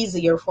more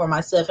easier for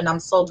myself, and I'm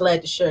so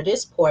glad to share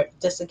this part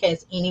just in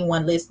case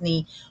anyone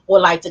listening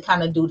would like to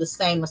kind of do the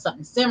same or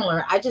something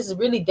similar. I just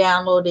really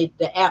downloaded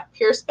the app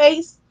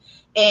Peerspace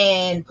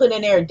and put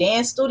in there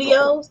dance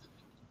studios.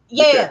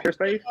 You said Yeah, Peer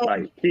Space?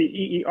 Like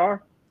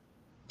PEER?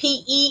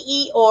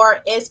 Peer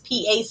or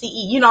Space.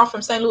 I'm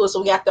from St. Louis, so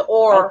we got the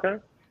or Okay.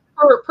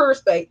 per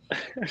space.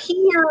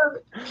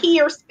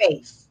 Peer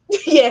space.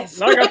 Yes.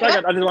 No, I got.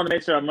 I just want to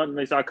make sure. I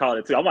call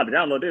it too. I'm about to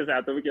download this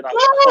after we get off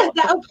this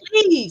Yes, call.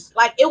 please.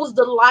 Like, it was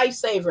the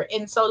lifesaver.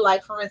 And so,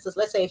 like, for instance,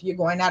 let's say if you're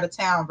going out of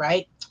town,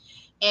 right?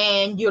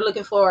 And you're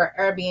looking for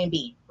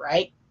Airbnb,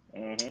 right?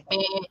 Mm-hmm.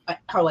 And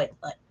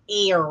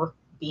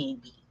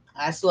Airbnb.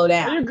 I slow Oh,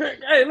 down. you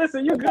good? Hey,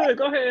 listen, you good?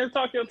 Go ahead and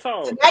talk your So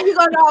talk. now you're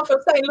gonna know I'm from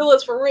St.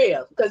 Louis for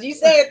real. Because you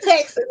said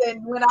Texas,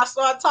 and when I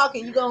start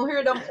talking, you're gonna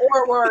hear them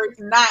or words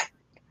not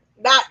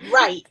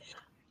right.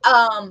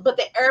 But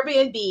the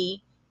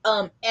Airbnb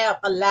app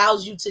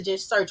allows you to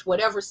just search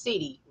whatever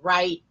city,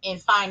 right,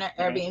 and find an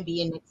Mm-hmm. Airbnb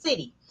in that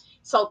city.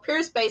 So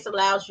Peerspace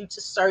allows you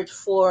to search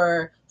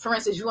for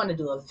instance, you want to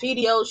do a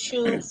video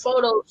shoot,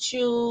 photo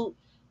shoot,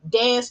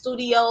 dance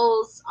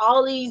studios,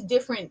 all these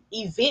different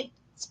event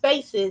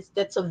spaces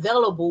that's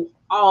available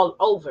all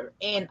over.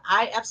 And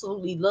I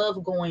absolutely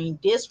love going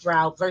this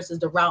route versus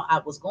the route I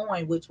was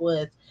going, which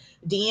was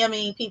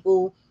DMing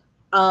people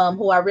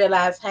who I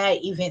realized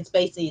had event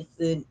spaces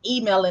and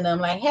emailing them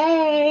like,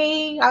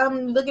 hey,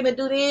 I'm looking to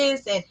do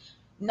this. And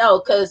no,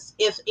 because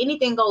if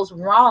anything goes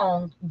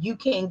wrong, you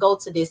can go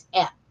to this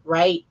app,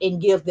 right,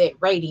 and give that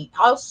rating.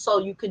 Also,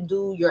 you can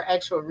do your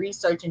actual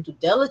research and due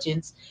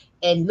diligence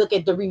and look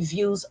at the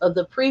reviews of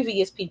the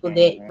previous people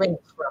that rent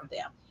from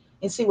them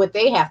and see what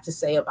they have to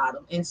say about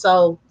them. And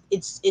so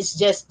it's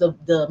just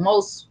the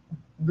most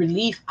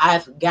relief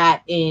I've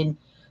got in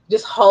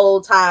this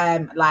whole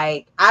time.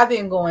 Like, I've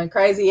been going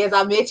crazy. As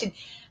I mentioned,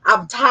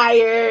 I'm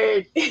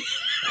tired.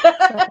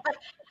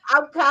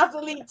 I'm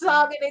constantly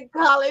talking and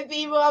calling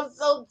people. I'm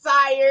so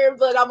tired,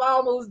 but I'm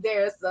almost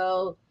there.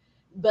 So,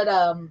 but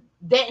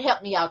that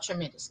helped me out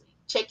tremendously.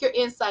 Check your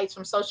insights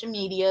from social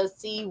media,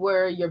 see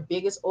where your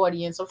biggest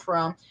audience are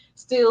from.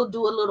 Still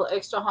do a little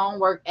extra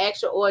homework,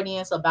 ask your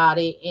audience about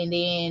it, and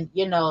then,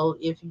 you know,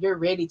 if you're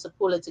ready to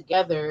pull it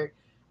together,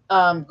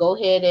 go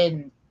ahead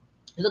and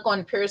look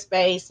on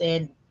Peerspace.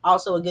 And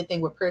also a good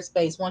thing with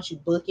Peerspace, once you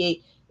book it,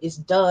 it's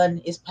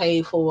done, it's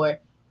paid for.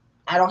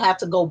 I don't have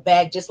to go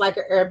back, just like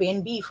an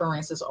Airbnb, for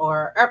instance,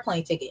 or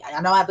airplane ticket. I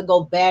don't have to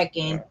go back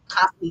and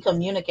constantly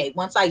communicate.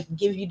 Once I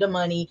give you the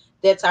money,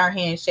 that's our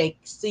handshake.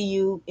 See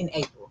you in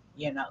April,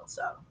 you know.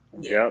 So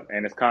yeah. Yep,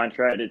 and it's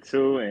contracted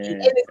too, and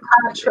it's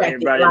contracted.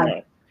 Everybody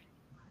knows.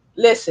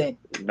 Listen,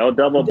 no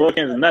double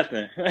bookings,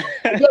 nothing.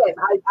 Yes,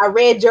 I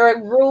read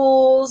your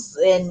rules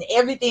and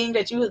everything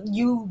that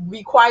you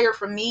require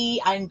from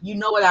me. You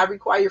know what I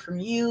require from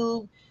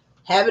you.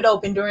 Have it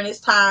open during this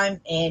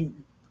time,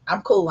 and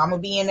I'm cool. I'm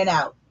gonna be in and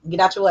out. Get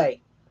out your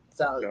way.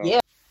 So yeah.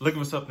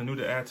 Looking for something new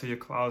to add to your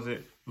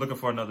closet, looking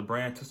for another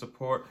brand to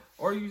support,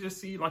 or you just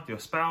see like your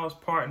spouse,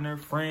 partner,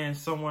 friend,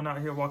 someone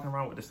out here walking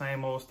around with the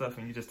same old stuff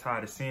and you just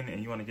tired of seeing it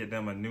and you want to get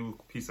them a new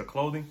piece of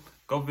clothing,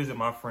 go visit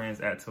my friends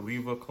at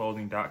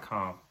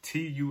TulevaClothing.com,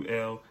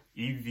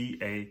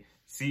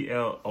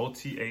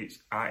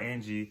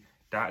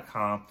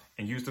 TulevaClothing.com,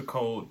 and use the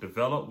code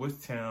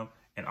DevelopWithTim,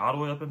 and all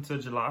the way up until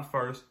July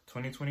 1st,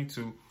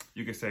 2022,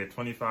 you can save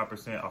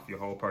 25% off your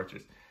whole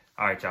purchase.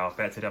 All right, y'all,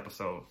 back to the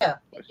episode. Yeah.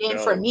 And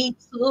for me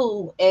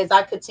too, as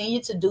I continue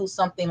to do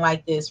something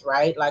like this,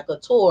 right, like a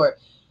tour,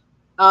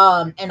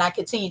 and I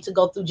continue to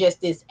go through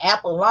just this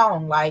app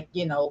alone, like,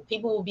 you know,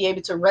 people will be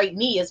able to rate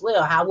me as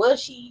well. How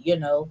was she? You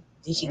know,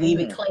 did she leave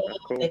it clean?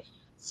 Cool.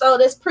 So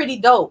that's pretty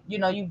dope. You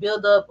know, you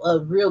build up a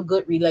real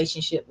good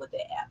relationship with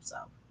the app. So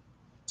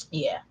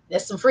yeah,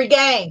 that's some free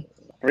game.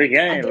 Free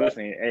game.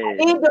 Listen, hey. I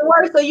need the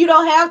work so you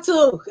don't have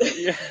to.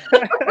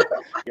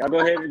 Y'all go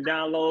ahead and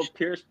download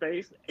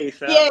Peerspace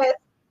ASAP. Yes,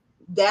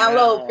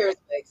 download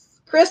Peerspace.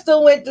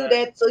 Crystal went through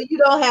that, so you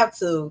don't have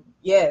to.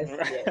 Yes.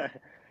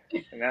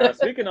 Now,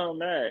 speaking on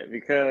that,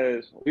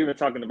 because we've been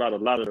talking about a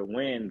lot of the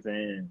wins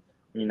and,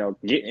 you know,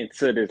 getting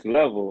to this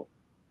level.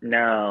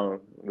 Now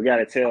we got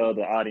to tell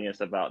the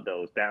audience about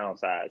those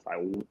downsides. Like,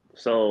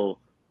 so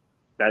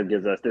that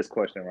gives us this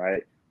question,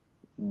 right?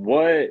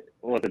 What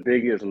was the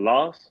biggest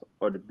loss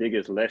or the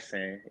biggest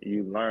lesson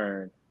you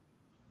learned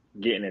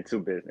getting into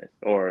business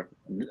or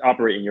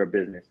operating your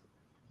business?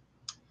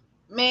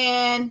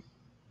 Man.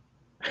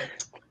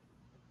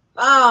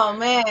 Oh,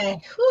 man.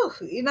 Whew.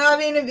 You know, I've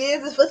been in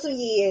business for some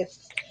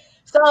years.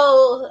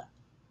 So,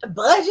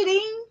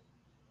 budgeting,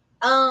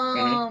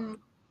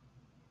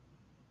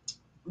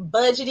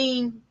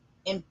 budgeting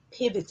and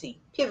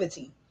pivoting.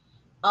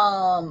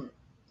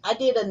 I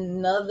did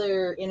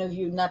another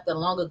interview not that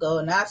long ago,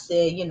 and I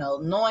said, you know,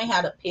 knowing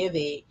how to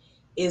pivot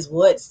is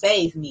what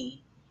saved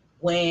me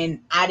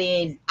when I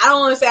don't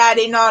want to say I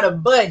didn't know how to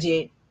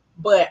budget,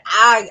 but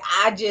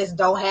I just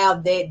don't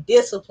have that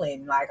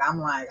discipline. Like, I'm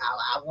like,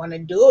 I want to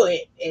do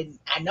it. And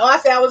I know I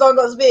said I was only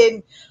going to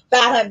spend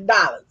 $500,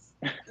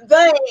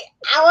 but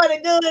I want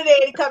to do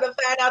it, and come to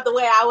find out the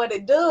way I want to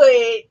do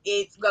it,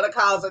 it's going to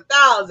cost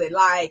 $1,000.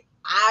 Like,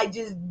 I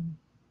just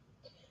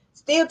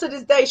still to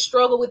this day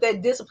struggle with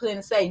that discipline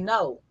and say,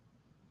 no,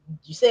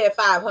 you said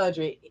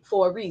 500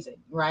 for a reason,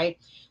 right?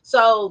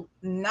 So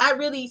not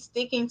really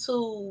sticking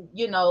to,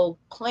 you know,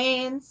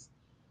 plans,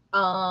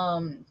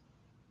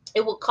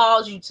 it will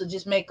cause you to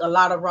just make a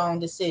lot of wrong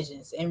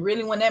decisions. And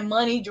really, when that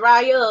money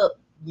dry up,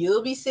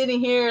 you'll be sitting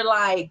here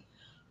like,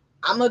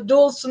 I'm gonna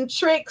do some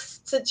tricks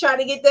to try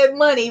to get that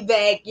money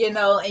back, you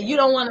know. And you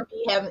don't want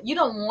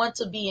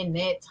to be in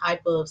that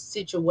type of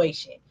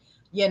situation,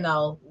 you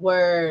know,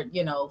 where,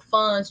 you know,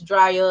 funds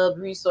dry up,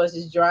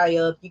 resources dry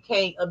up. You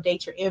can't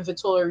update your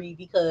inventory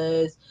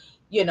because,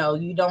 you know,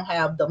 you don't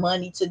have the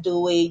money to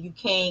do it. You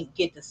can't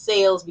get the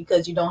sales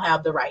because you don't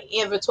have the right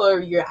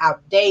inventory. You're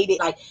outdated.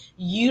 Like,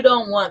 you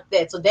don't want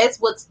that. So that's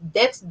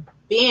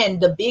been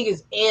the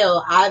biggest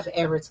L I've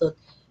ever took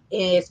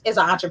as an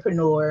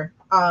entrepreneur,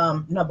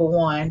 number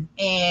one.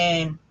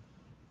 And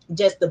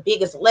just the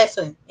biggest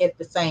lesson at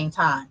the same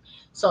time.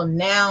 So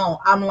now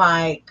I'm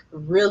like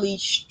really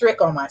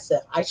strict on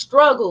myself. I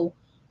struggle,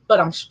 but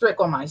I'm strict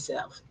on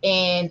myself.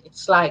 And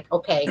it's like,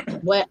 okay,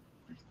 what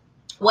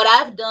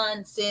I've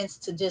done since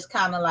to just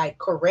kind of like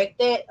correct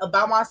that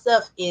about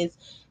myself is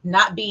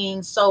not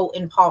being so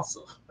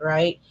impulsive,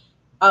 right?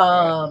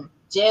 Right.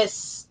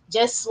 Just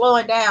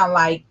slowing down,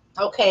 like,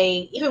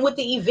 okay, even with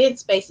the event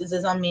spaces,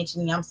 as I'm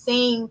mentioning, I'm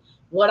seeing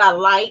what I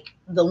like,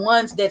 the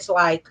ones that's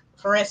like,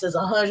 for instance,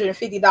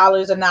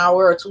 $150 an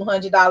hour or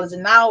 $200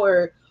 an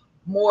hour,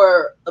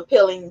 more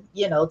appealing,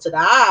 to the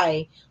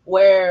eye,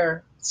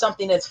 where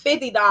something that's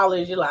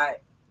 $50, you're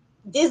like,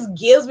 this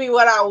gives me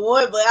what I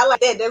want, but I like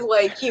that. That's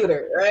way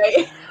cuter, right?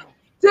 Right.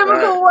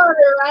 Typical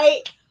wonder,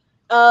 right?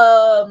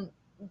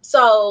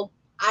 So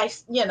I,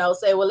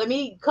 say, well, let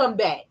me come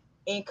back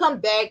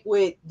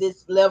with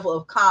this level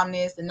of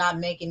calmness and not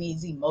making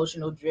these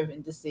emotional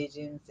driven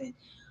decisions and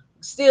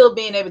still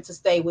being able to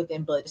stay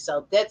within budget.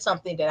 So that's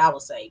something that I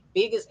would say.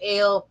 Biggest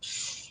L,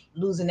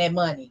 losing that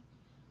money,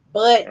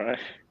 but Right.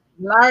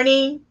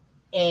 learning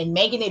and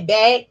making it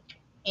back,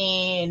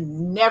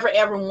 and never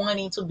ever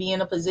wanting to be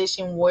in a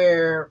position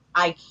where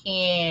I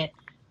can't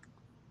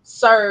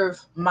serve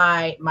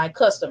my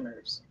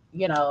customers.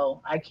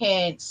 I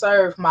can't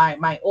serve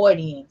my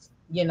audience,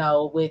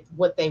 with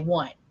what they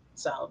want.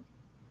 So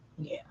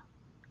yeah.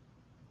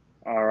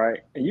 All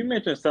right. And you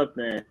mentioned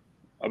something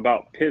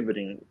about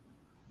pivoting.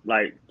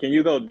 Like, can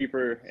you go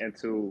deeper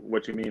into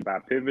what you mean by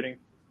pivoting?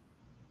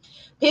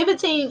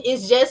 Pivoting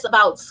is just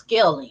about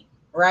scaling,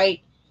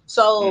 right?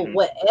 So Hmm.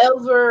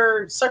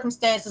 whatever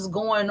circumstances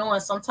going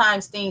on,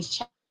 sometimes things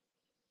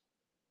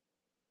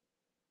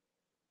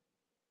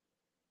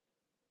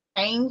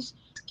change,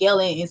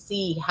 scaling and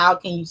see how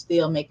can you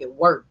still make it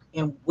work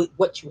and with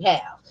what you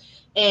have.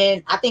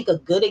 And I think a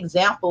good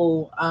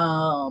example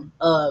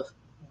of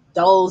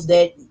those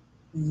that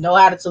know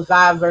how to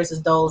survive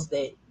versus those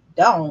that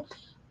don't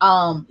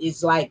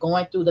is like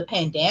going through the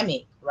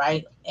pandemic,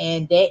 right?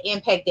 And that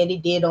impact that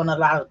it did on a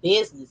lot of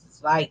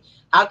businesses. Like,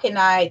 how can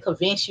I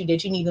convince you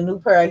that you need a new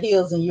pair of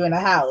heels and you're in a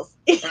house?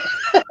 Like,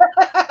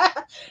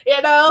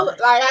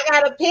 I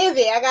gotta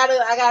pivot. I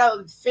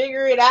gotta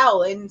figure it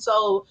out. And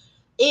so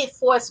it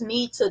forced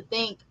me to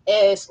think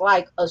as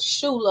like a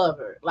shoe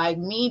lover. Like,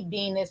 me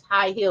being this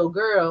high heel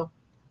girl,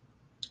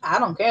 I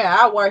don't care.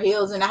 I wear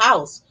heels in the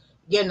house.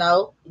 There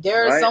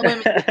are Right. some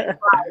women that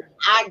like,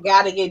 I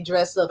gotta get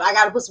dressed up. I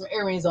gotta put some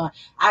earrings on.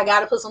 I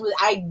got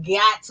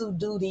to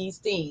do these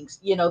things,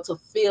 to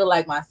feel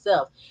like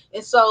myself.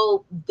 And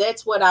so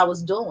that's what I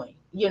was doing.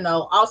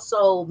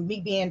 Also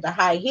me being the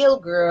high heel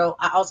girl,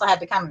 I also had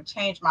to kind of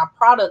change my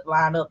product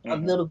lineup a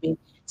Hmm. little bit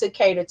to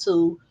cater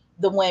to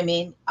the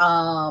women,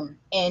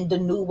 and the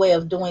new way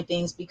of doing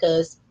things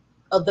because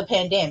of the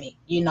pandemic.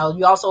 You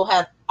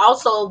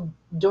also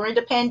during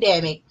the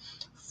pandemic,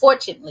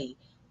 fortunately,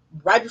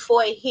 right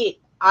before it hit,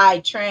 I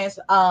turned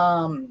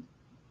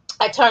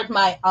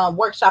my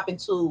workshop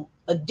into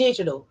a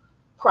digital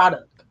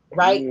product,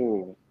 right?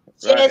 Ooh.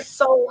 Right. Just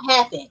so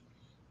happened.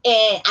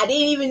 And I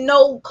didn't even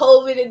know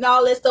COVID and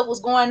all that stuff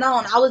was going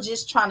on. I was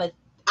just trying to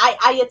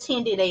I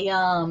attended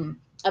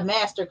a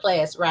master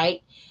class,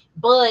 right?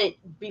 But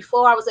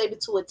before I was able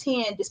to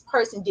attend, this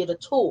person did a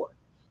tour,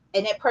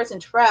 and that person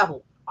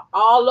traveled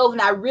all over.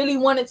 And I really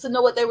wanted to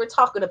know what they were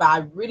talking about.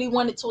 I really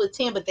wanted to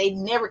attend, but they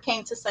never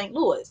came to St.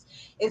 Louis.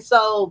 And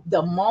so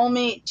the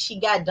moment she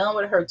got done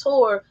with her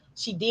tour,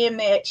 she did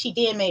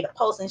made a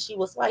post, and she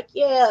was like,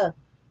 "Yeah,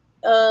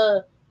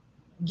 uh,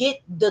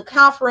 get the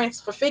conference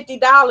for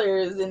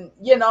 $50," and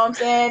you know what I'm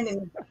saying.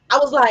 And I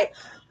was like,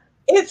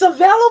 "It's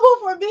available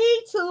for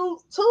me to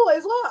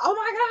as well." Oh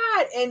my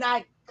god! And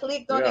I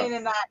clicked on Yeah. it,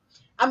 and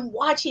I'm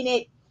watching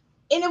it,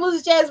 and it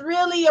was just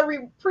really a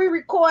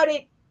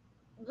pre-recorded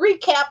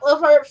recap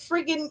of her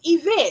freaking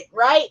event,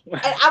 right?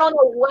 And I don't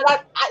know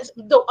what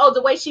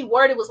the way she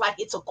worded was like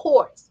it's a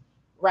course,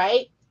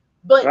 right?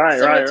 But Right.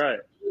 similar Right. to Right.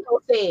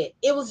 what you said,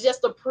 it was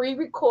just a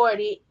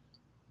pre-recorded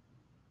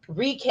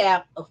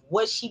recap of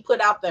what she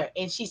put out there,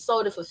 and she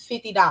sold it for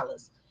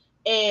 $50.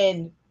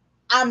 And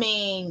I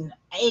mean,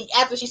 and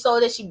after she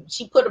sold it,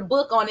 she put a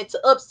book on it to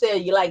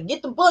upsell you, like,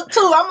 get the book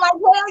too. I'm like,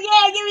 hell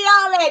yeah, give me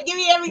all that, give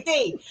me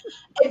everything.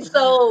 And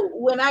so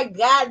when I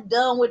got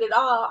done with it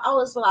all, I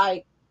was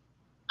like,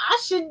 I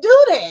should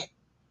do that.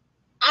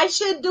 I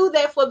should do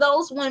that for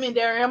those women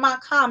that are in my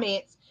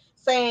comments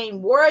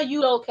saying, where are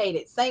you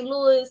located? St.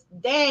 Louis?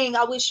 Dang,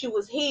 I wish you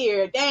was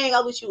here. Dang,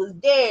 I wish you was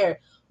there.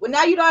 Well,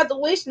 now you don't have to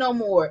wish no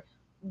more.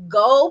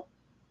 Go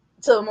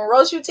to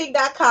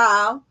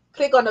moroshutik.com,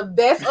 click on the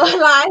best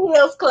online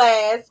heels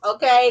class,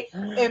 okay,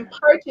 and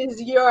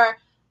purchase your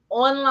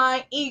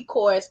online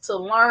e-course to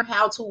learn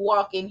how to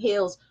walk in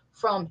heels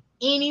from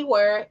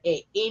anywhere at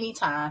any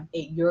time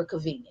at your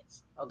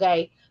convenience.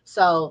 Okay.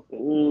 So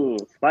Ooh,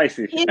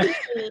 spicy.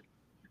 pivoting,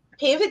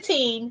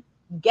 pivoting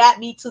got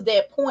me to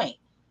that point,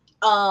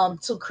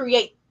 to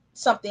create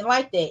something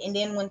like that. And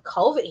then when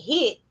COVID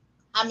hit,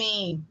 I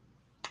mean,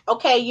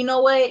 okay, you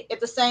know what? At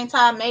the same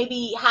time,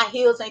 maybe high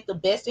heels ain't the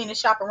best thing to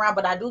shop around,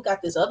 but I do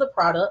got this other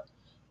product.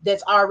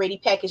 that's already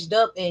packaged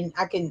up, and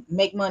I can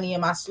make money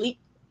in my sleep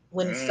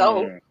when it's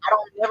sold. Mm. I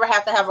don't never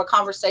have to have a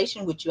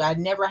conversation with you. I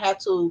never have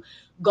to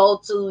go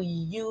to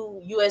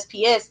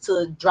USPS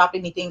to drop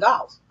anything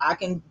off. I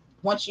can,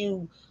 once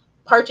you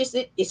purchase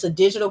it, it's a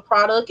digital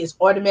product, it's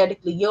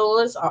automatically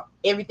yours,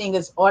 everything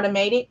is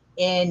automated,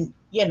 and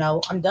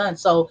I'm done.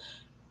 So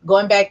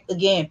going back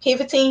again,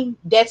 pivoting,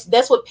 that's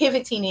what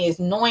pivoting is,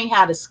 knowing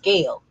how to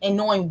scale and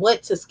knowing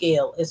what to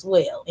scale as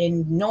well,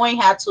 and knowing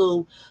how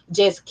to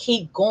just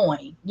keep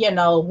going,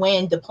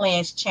 when the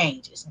plans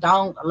changes.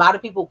 Don't, a lot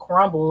of people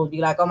crumble and be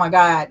like, oh my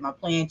God, my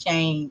plan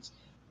changed,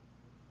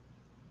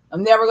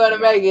 I'm never gonna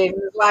make it.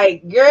 It's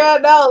like, girl,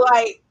 no,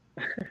 like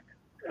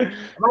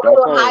my Don't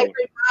little fold.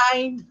 hybrid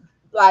mind,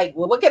 like,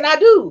 well, what can I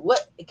do? What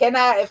can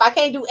I, if I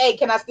can't do A,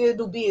 can I still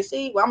do B and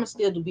C? Well, I'm gonna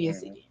still do B and Mhm.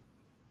 C.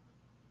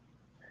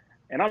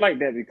 And I like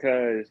that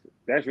because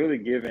that's really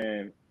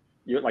giving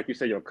you, like you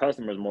said, your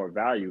customers more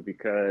value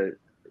because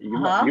you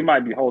Uh-huh.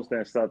 might be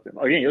hosting something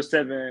again, your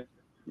seven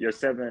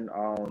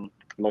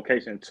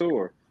location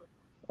tour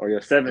or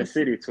your seven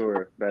city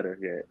tour, better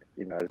yet,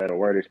 is better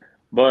wordage.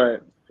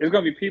 But there's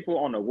gonna be people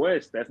on the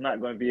west that's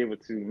not gonna be able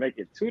to make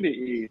it to the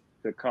east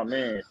to come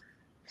in.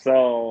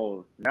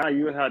 So now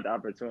you have the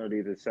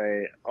opportunity to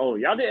say, "Oh,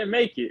 y'all didn't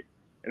make it,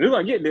 and we're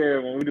gonna get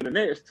there when we do the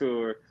next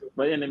tour.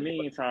 But in the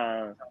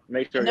meantime,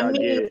 make In sure the y'all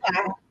get,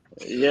 meantime,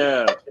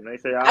 yeah,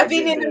 make sure y'all I've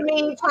been get in the this."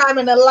 meantime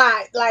in a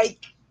lot. Like,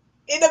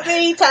 in the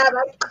meantime,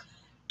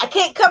 I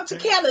can't come to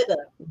Canada,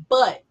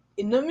 but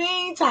in the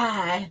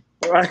meantime,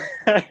 Right.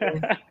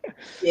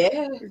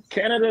 yeah,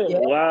 Canada, yeah,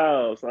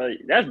 wow, so like,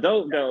 that's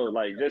dope though.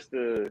 Like just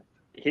to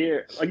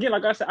hear again,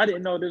 like I said, I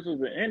didn't know this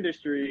was an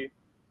industry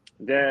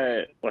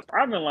that was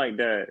thriving like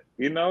that.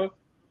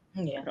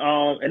 yeah.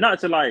 And not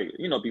to like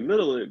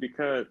belittle it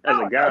because as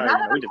a Oh no, guy,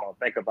 not we just don't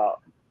think about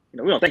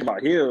we don't think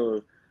about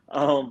heels.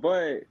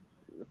 But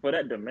for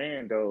that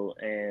demand though,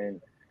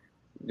 and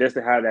just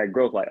to have that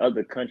growth, like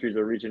other countries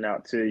are reaching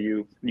out to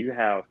you. You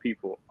have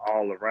people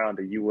all around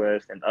the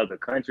U.S. and other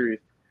countries,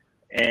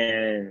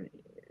 and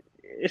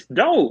it's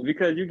dope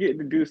because you get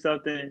to do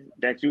something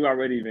that you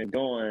already been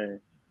doing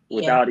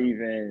yeah, without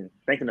even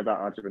thinking about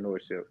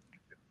entrepreneurship.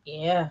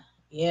 yeah,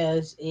 yeah.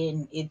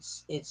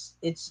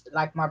 It's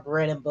like my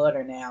bread and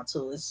butter now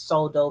too. It's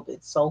so dope.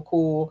 It's so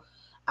cool.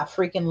 I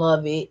freaking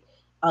love it.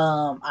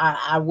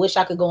 I wish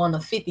I could go on a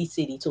 50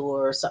 city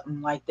tour or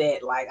something like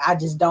that. Like, I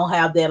just don't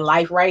have that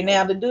life right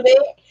now to do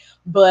that.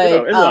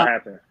 But It's gonna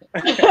happen.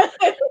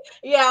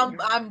 yeah,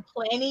 I'm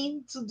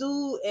planning to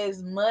do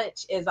as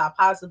much as I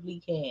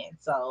possibly can.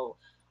 So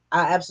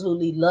I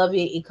absolutely love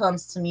it. It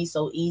comes to me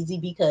so easy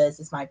because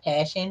it's my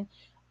passion.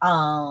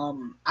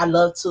 I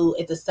love to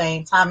at the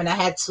same time, and I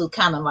had to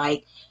kind of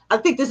like, I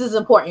think this is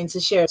important to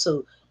share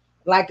too.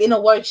 Like, in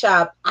a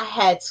workshop, I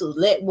had to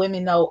let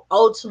women know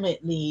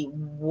ultimately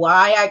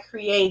why I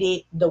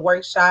created the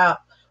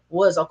workshop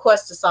was, of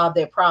course, to solve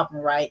their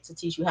problem, right? To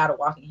teach you how to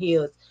walk in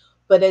heels.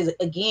 But as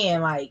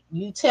again, like,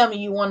 you tell me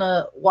you want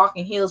to walk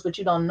in heels, but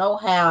you don't know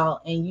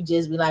how, and you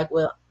just be like,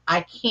 well,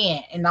 I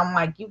can't. And I'm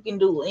like, you can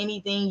do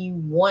anything you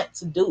want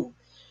to do.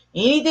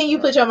 Anything you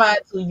put Right. your mind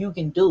to, you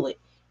can do it.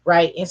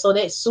 Right. And so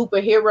that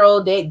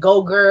superhero, that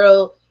go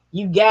girl,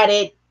 you got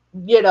it,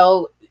 you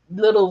know,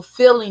 little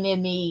feeling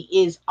in me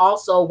is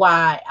also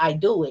why I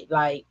do it.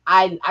 Like,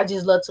 I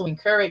just love to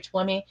encourage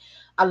women.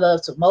 I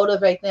love to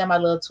motivate them. I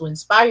love to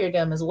inspire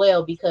them as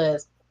well,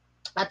 because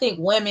I think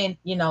women,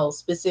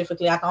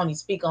 specifically, I can only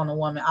speak on a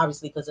woman,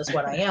 obviously, because that's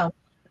what I am.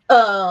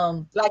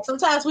 Like,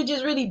 sometimes we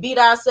just really beat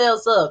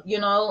ourselves up,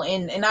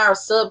 and our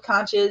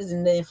subconscious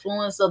and the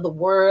influence of the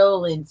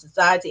world and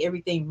society,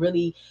 everything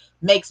really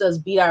makes us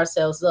beat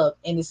ourselves up.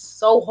 And it's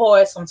so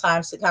hard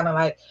sometimes to kind of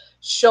like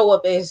show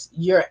up as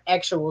your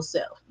actual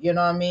self. You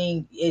know what I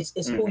mean? It's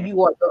who Hmm.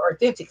 you are, your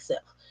authentic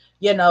self.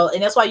 And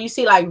that's why you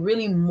see like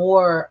really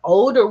more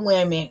older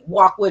women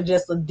walk with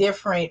just a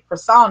different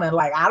persona.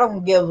 Like, I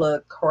don't give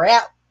a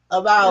crap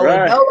about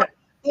what Right. nobody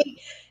think.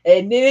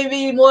 And then it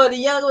be more of the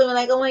younger women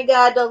like, oh my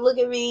God, don't look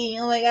at me.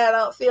 Oh my God, I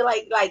don't feel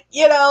like,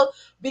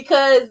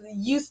 because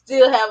you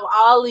still have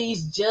all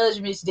these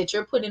judgments that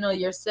you're putting on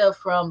yourself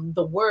from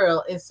the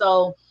world. And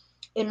so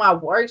in my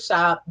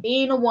workshop,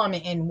 being a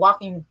woman and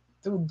walking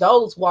through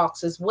those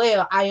walks as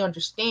well, I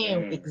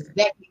understand Mm.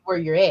 exactly where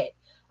you're at.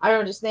 I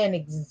understand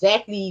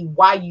exactly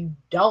why you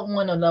don't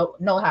want to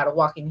know how to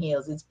walk in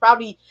heels. It's not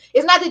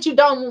that you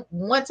don't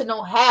want to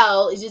know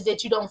how, it's just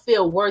that you don't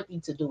feel worthy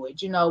to do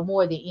it,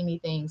 more than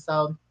anything.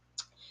 So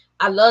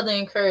I love to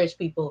encourage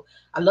people.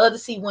 I love to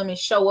see women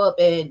show up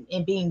and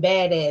being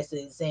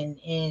badasses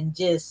and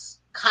just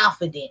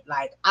confident.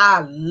 Like,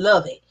 I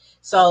love it.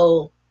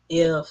 So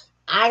if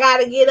I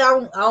gotta get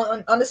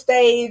on the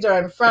stage or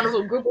in front of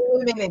a group of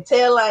women and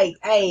tell, like,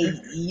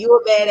 hey,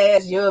 you're a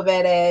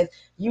badass,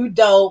 you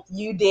dope,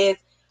 you this,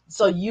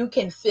 so you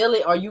can feel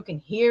it or you can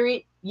hear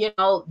it,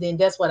 then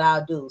that's what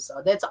I'll do.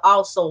 So that's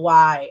also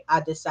why I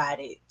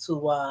decided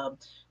to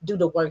do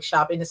the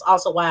workshop, and it's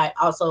also why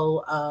I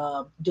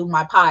also do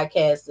my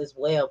podcast as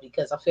well,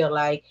 because I feel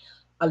like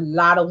a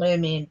lot of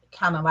women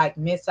kind of like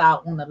miss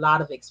out on a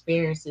lot of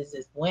experiences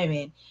as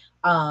women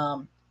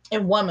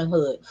in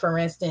womanhood. For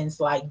instance,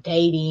 like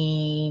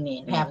dating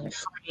and having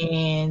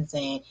friends,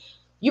 and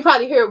you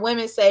probably hear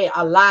women say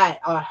a lot,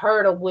 or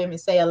heard of women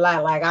say a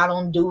lot, like I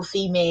don't do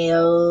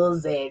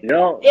females, and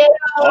Yo, you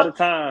all know, the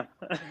time.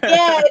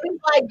 yeah,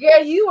 it's like,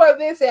 girl, you are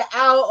missing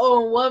out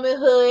on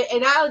womanhood.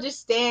 And I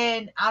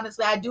understand,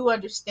 honestly, I do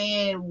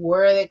understand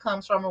where that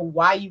comes from and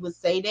why you would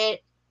say that.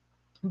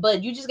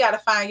 But you just got to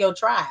find your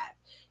tribe.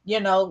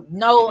 No,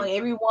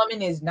 every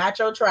woman is not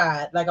your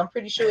tribe. Like, I'm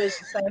pretty sure it's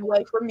the same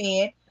way for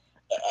men.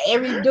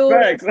 Every dude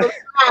Facts. is your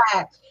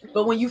tribe.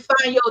 But when you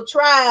find your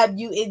tribe,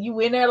 you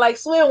in there like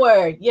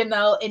swimwear,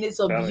 and it's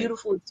a Tell me.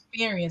 beautiful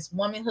experience.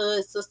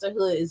 Womanhood,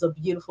 sisterhood is a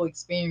beautiful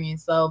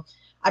experience. So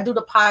I do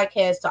the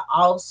podcast to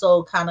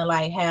also kind of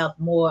like have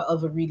more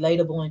of a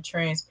relatable and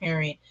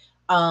transparent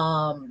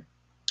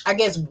I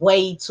guess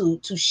way to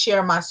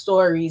share my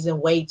stories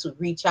and way to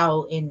reach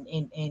out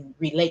and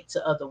relate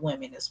to other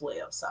women as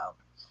well. So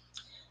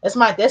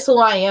that's who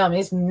I am.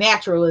 It's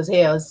natural as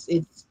hell.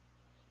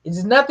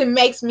 It's nothing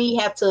makes me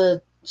have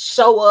to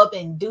show up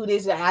and do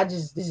this.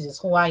 This is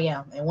who I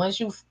am. And once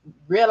you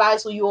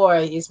realize who you are,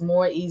 it's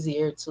more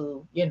easier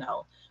to,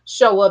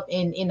 show up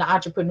in the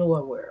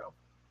entrepreneur world.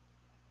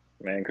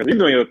 Man, because you're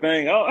doing your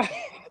thing. Oh,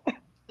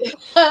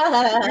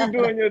 you're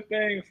doing your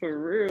thing for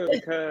real.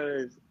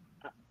 Because,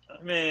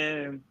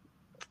 man,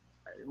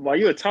 while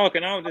you were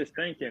talking, I was just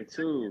thinking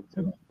too.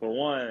 For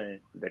one,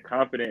 the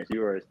confidence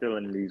you are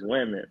instilling in these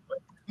women.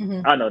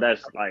 Mhm. I know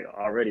that's like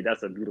already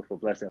that's a beautiful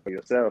blessing for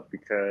yourself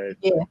because,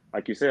 Yeah.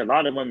 like you said, a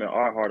lot of women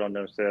are hard on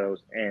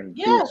themselves, and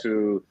due Yeah.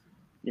 to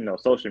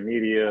social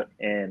media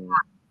and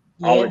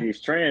all Yeah. of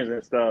these trends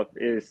and stuff,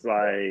 it's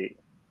like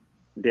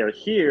they're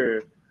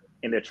here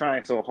and they're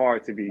trying so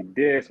hard to be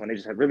this when they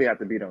just really have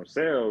to be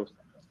themselves.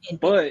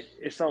 But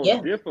it's so Yeah.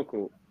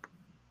 difficult.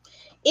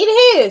 It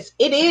is.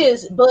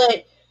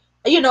 But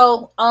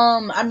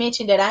I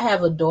mentioned that I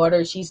have a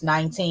daughter. She's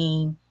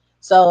 19.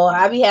 So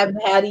I be having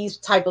to have these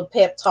type of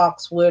pep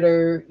talks with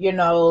her,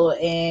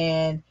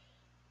 and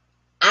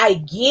I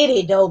get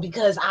it though,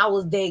 because I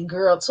was that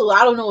girl too.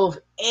 I don't know if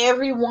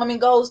every woman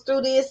goes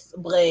through this,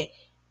 but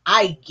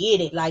I get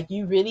it. Like,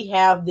 you really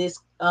have this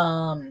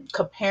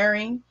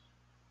comparing,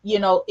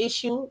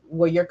 issue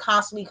where you're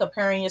constantly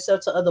comparing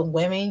yourself to other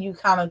women. You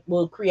kind of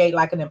will create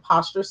like an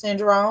imposter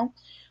syndrome,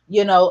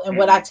 and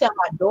what I tell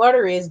my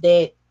daughter is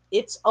that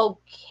it's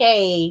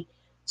okay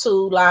to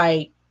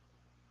like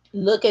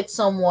look at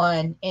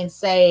someone and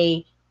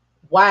say,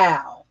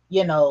 wow,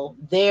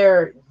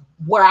 they're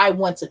where I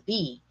want to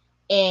be.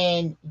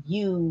 And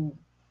you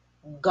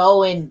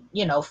go and,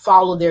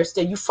 follow their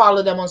step. You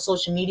follow them on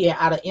social media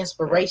out of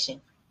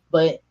inspiration.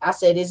 But I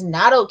said, it's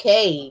not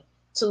okay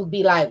to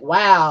be like,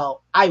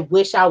 wow, I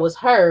wish I was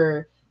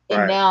her. And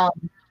Right. now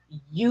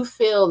you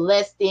feel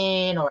less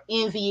than or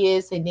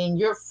envious. And then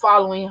you're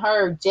following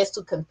her just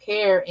to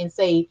compare and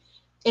say,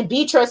 and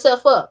beat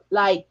yourself up.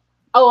 Like,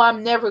 oh,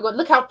 I'm never going to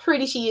look how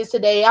pretty she is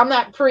today. I'm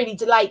not pretty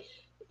to like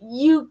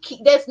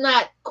that's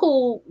not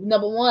cool,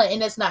 number one,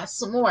 and that's not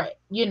smart,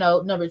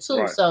 number two.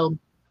 Right. So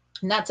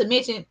not to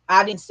mention,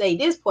 I didn't say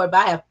this part,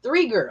 but I have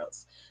 3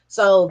 girls.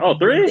 So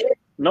 3?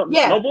 No,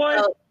 yeah, no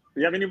boys? Do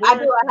you have any boys? I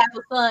do. I have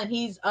a son.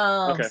 He's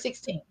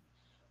 16.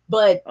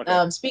 But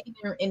speaking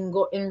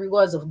in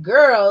regards of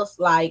girls,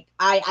 like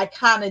I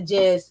kind of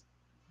just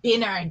been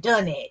there and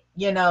done it,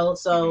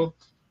 So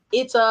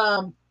it's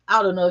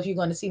I don't know if you're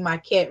going to see my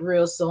cat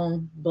real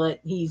soon, but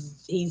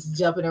he's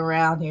jumping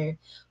around here.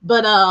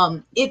 But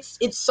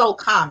it's so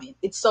common.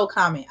 It's so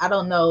common. I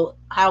don't know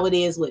how it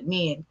is with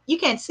men. You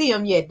can't see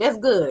him yet. That's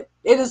good.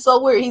 It is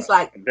so weird. He's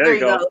like, there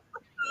you go.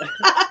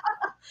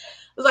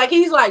 It's like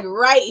he's like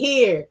right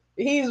here.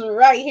 He's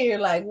right here.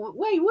 Like,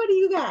 wait, what do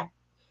you got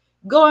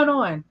going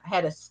on? I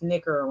had a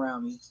snicker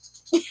around me.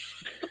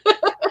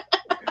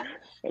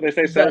 They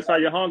say satisfy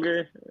your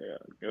hunger.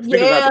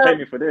 Snickers have to pay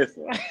me for this.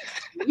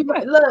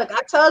 Look,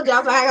 I told you, I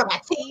was like, I got my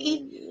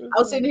tea. I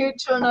was sitting here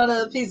chewing on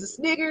a piece of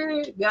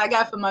Snickers that I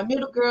got for my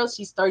middle girl.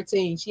 She's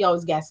 13. She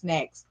always got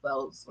snacks.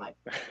 So it's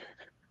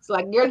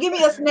like, girl, give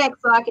me a snack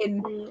so I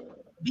can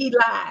be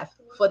live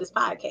for this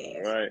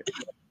podcast.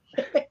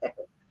 Right.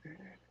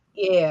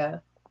 Yeah.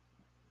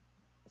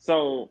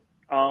 So,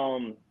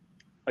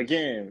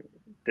 again,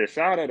 the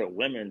side of the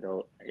women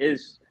though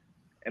is,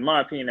 in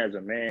my opinion, as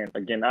a man,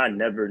 again, I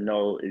never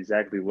know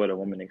exactly what a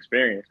woman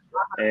experienced.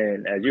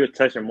 And as you're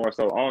touching more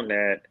so on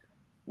that,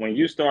 when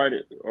you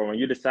started or when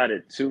you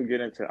decided to get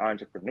into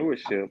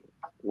entrepreneurship,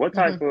 what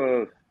type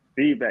of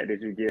feedback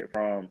did you get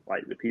from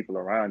like the people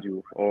around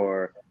you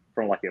or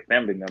from like your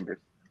family members?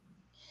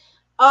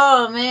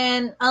 Oh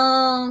man,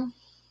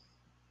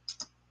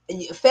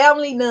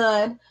 family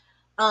none.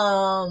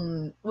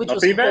 Which no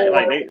was feedback?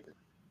 horrible. Like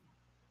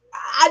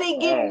I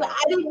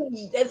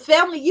didn't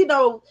family,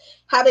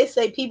 how they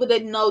say people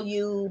that know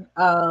you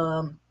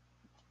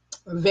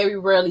very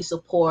rarely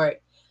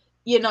support,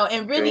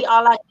 and really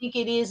all I think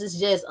it is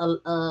just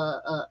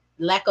a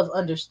lack of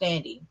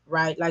understanding,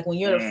 right? Like when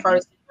you're the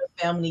first in your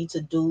family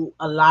to do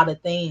a lot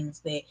of things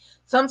that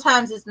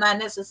sometimes it's not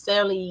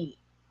necessarily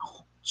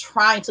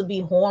trying to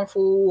be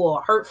harmful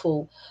or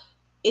hurtful.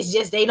 It's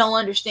just they don't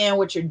understand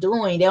what you're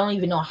doing. They don't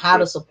even know how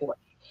to support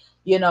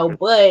you,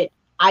 but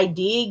I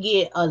did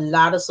get a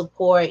lot of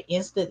support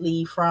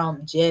instantly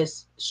from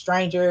just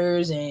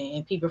strangers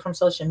and people from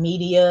social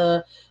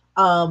media.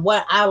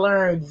 What I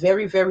learned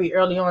very, very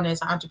early on as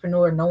an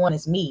entrepreneur, no one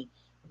is me,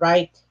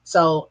 right?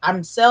 So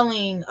I'm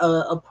selling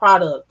a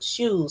product,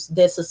 shoes,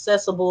 that's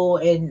accessible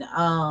and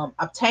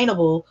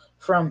obtainable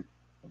from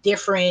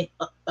different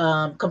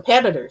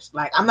competitors.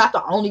 Like, I'm not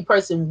the only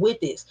person with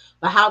this,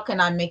 but how can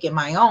I make it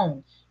my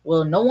own?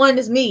 Well, no one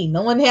is me.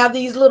 No one have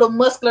these little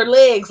muscular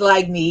legs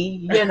like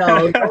me. No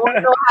one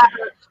know how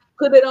to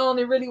put it on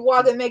and really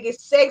walk and make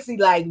it sexy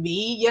like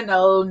me.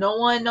 No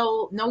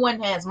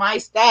one has my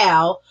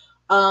style,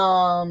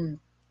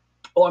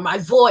 or my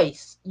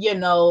voice,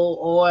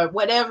 or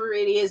whatever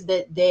it is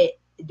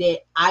that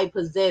I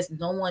possess.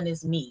 No one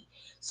is me.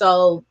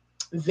 So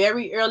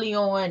very early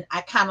on,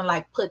 I kind of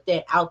like put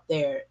that out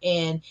there,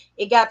 and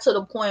it got to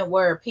the point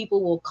where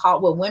people will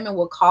call, well, women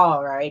will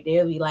call, right?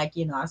 They'll be like,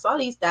 I saw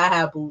these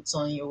thigh-high boots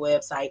on your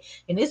website,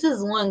 and this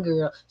is one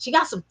girl, she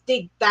got some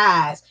thick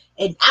thighs,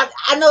 and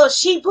I know if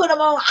she put them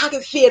on, I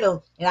can fit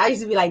them. And I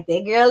used to be like,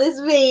 that girl is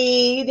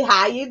me.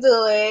 How you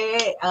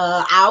doing?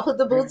 I'll put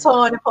the boots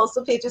on and post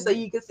a picture so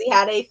you can see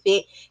how they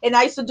fit. And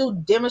I used to do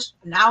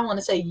demonstration. I don't want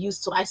to say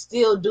used to, I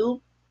still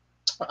do.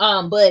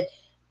 But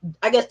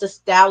I guess the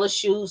style of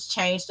shoes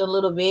changed a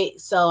little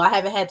bit, so I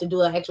haven't had to do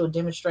an actual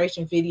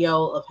demonstration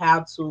video of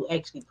how to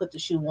actually put the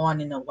shoe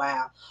on in a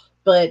while.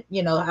 But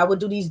I would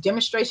do these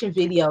demonstration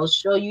videos,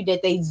 show you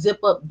that they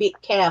zip up big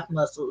calf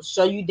muscles,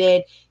 show you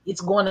that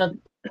it's going to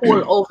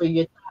pull over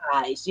your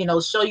thighs,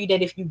 show you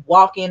that if you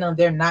walk in them,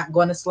 they're not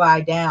going to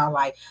slide down.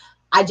 Like,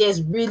 I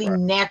just really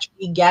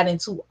naturally got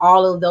into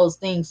all of those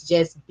things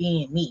just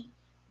being me.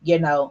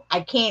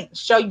 I can't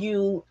show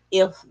you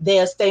if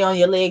they'll stay on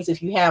your legs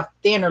if you have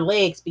thinner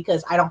legs,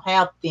 because I don't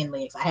have thin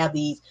legs. I have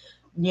these,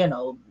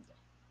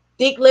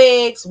 thick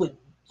legs with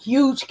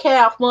huge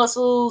calf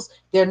muscles.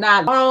 They're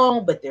not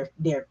long, but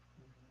they're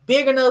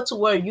big enough to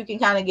where you can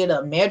kind of get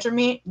a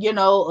measurement,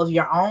 of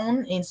your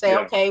own and say,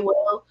 okay,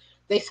 well,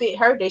 they fit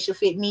her, they should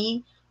fit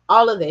me,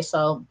 all of that.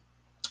 So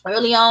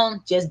early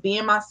on, just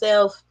being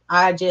myself,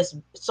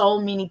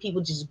 so many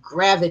people just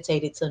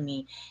gravitated to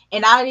me.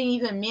 And I didn't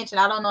even mention,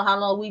 I don't know how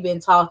long we've been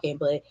talking,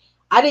 but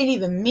I didn't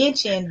even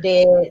mention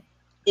that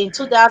in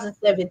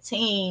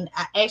 2017,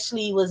 I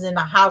actually was in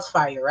a house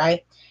fire,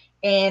 right?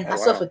 And I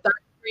suffered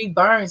 33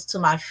 burns to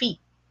my feet.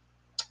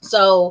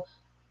 So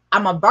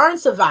I'm a burn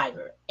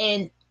survivor.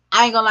 And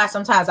I ain't gonna lie,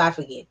 sometimes I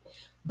forget.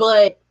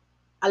 But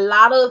a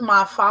lot of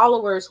my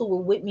followers who were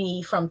with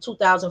me from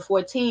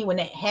 2014 when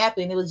that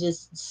happened, it was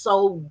just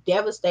so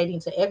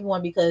devastating to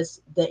everyone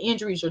because the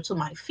injuries are to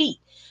my feet.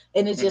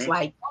 And it's just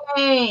like,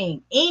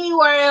 dang,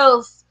 anywhere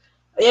else,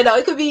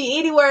 it could be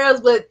anywhere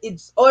else, but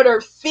it's on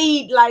her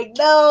feet. Like,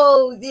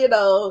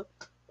 no,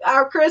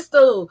 our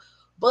Crystal.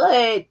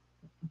 But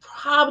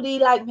probably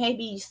like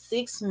maybe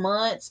 6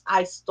 months,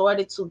 I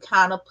started to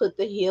kind of put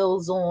the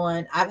heels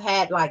on. I've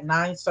had like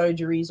 9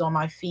 surgeries on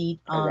my feet.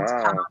 To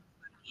kind of,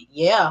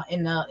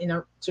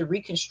 to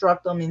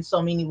reconstruct them, in so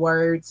many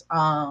words,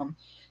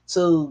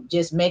 to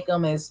just make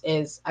them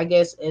as I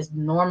guess as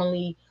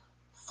normally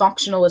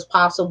functional as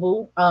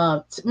possible.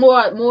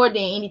 More than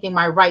anything,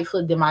 my right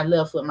foot than my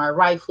left foot. My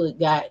right foot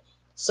got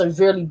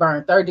severely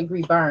burned,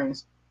 3rd-degree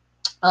burns.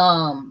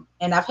 And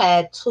I've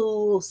had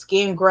 2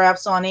 skin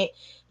grafts on it.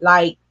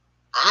 Like,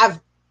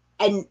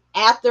 and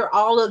after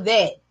all of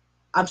that,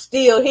 I'm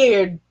still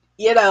here,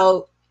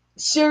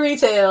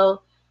 Shuritel,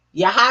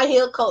 your high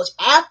heel coach.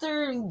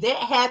 After that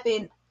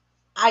happened,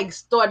 I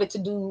started to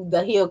do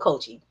the heel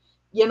coaching.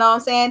 You know what I'm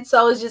saying?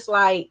 So it's just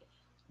like,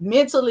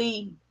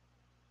 mentally,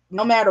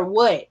 no matter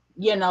what,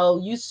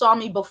 you saw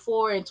me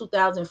before in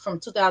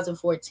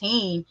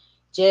 2014,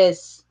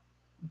 just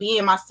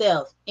being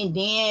myself. And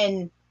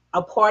then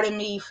a part of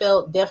me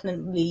felt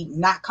definitely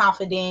not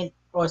confident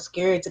or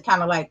scared to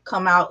kind of like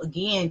come out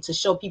again to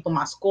show people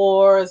my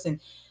scores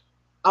and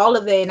all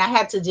of that. And I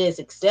had to just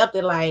accept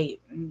it. Like,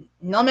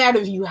 no matter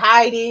if you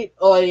hide it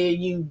or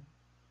you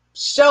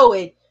show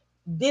it,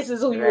 this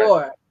is who you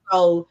are.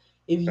 So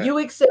if you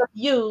accept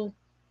you,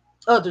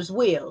 others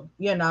will,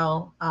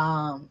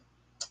 and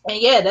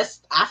yeah,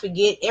 I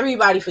forget.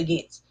 Everybody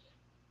forgets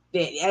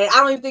that. And I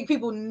don't even think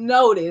people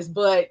know this,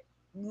 but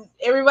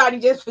everybody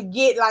just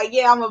forget. Like,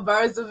 yeah, I'm a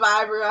burn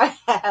survivor. I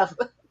have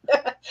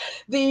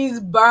these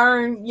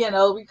burn,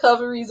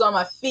 recoveries on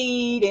my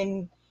feet,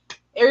 and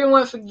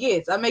everyone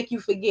forgets. I make you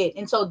forget.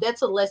 And so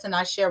that's a lesson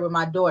I share with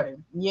my daughter.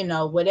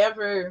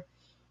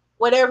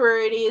 Whatever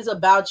it is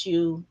about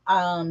you.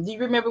 Do you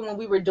remember when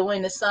we were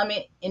doing the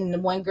summit and the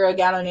one girl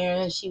got on there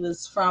and she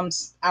was from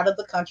out of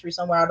the country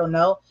somewhere, I don't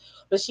know,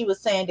 but she was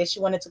saying that she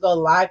wanted to go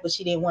live, but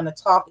she didn't want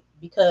to talk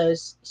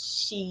because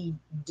she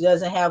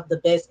doesn't have the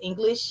best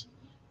English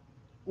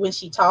when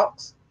she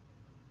talks?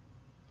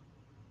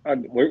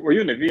 Were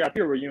you in the VIP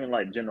or were you in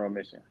like general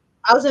admission?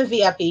 I was in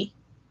VIP.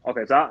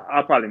 Okay, so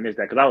I'll probably miss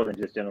that because I wasn't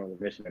just general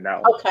admission in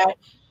that one. Okay.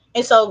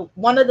 And so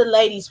one of the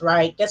ladies,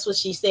 right, that's what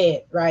she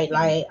said, right?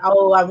 Like,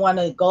 oh, I want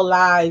to go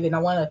live and I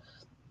want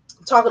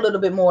to talk a little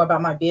bit more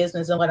about my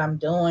business and what I'm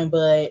doing,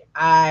 but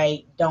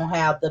I don't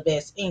have the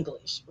best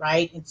English,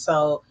 right? And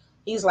so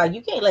he's like,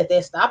 you can't let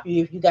that stop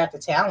you if you got the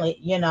talent,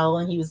 you know.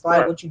 And he was like,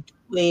 Right. what you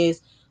do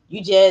is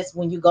you just,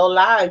 when you go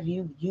live,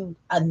 you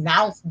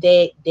announce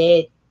that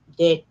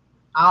I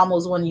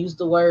almost want to use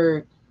the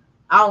word,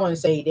 I don't want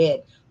to say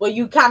that, but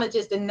you kind of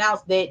just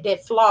announce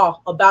that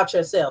flaw about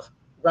yourself,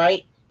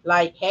 right?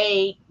 Like,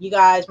 hey, you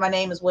guys, my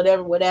name is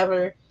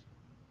whatever,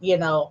 you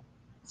know,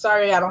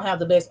 sorry, I don't have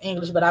the best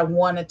English, but I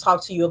want to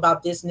talk to you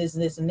about this and this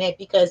and this and that,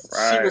 because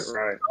she Right, was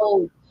right.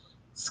 so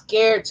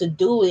scared to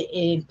do it.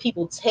 And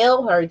people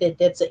tell her that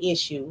that's an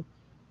issue,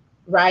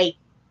 right?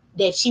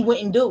 That she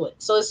wouldn't do it.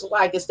 So it's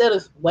like, instead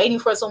of waiting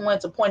for someone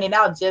to point it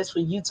out just for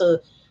you to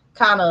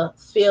kind of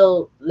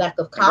feel lack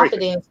of Embrace it.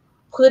 confidence,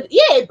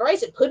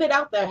 embrace it, put it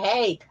out there.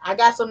 Hey, I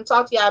got something to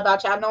talk to y'all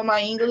about. Y'all know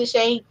my English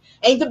ain't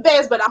the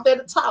best, but I'm there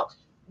to talk.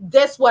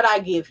 That's what I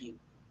give you.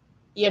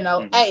 You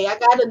know, hey, I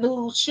got a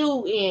new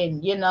shoe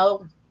in, you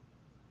know,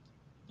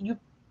 you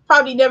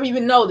probably never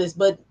even noticed,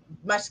 but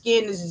my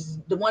skin is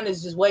the one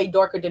is just way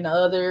darker than the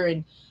other,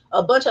 and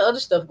a bunch of other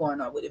stuff going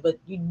on with it. But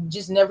you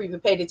just never even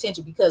paid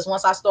attention, because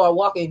once I start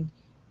walking,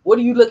 what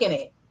are you looking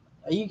at?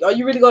 Are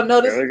you really gonna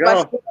notice There we my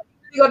go. skin?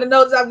 You're gonna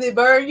notice I'm the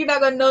bird. You're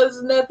not gonna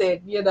notice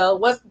nothing. You know,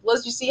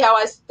 once you see how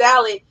I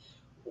style it,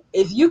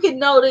 if you can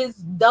notice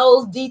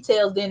those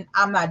details, then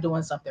I'm not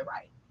doing something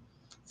right.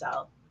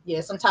 So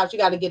yeah, sometimes you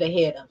got to get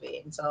ahead of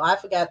it. And so I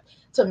forgot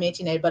to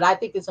mention it, but I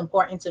think it's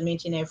important to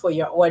mention it for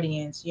your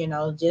audience, you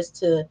know, just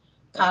to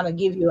kind of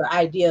give you an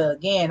idea.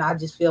 Again, I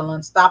just feel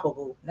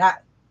unstoppable,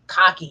 not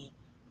cocky,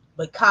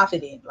 but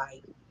confident.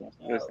 Like,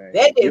 Listen,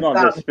 that you is don't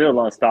something. just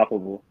feel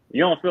unstoppable.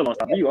 You don't feel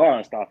unstoppable. You are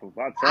unstoppable.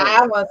 I'm telling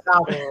I'm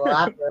unstoppable.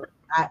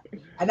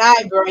 And I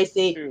embrace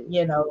it, you.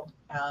 you know,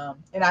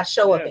 and I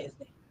show up Yeah. as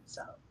that.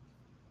 So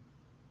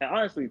And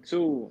honestly,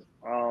 too,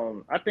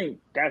 I think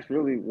that's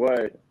really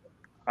what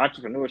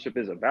entrepreneurship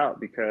is about,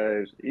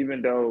 because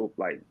even though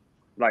like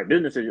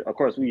businesses, of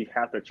course, we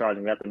have to charge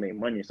and we have to make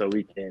money so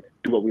we can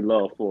do what we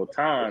love full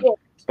time. yeah,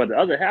 But the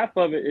other half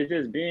of it is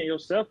just being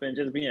yourself and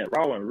just being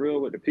raw and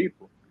real with the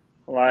people.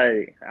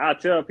 Like I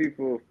tell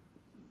people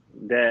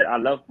that I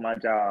left my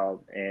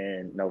job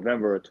in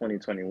November of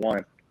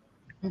 2021.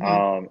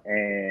 mm-hmm.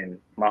 And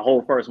my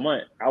whole first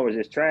month, I was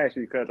just trash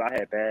because I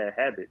had bad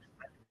habits.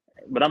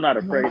 But I'm not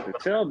afraid to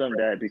Mm-hmm. tell them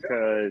that,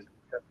 because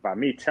by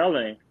me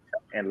telling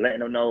and letting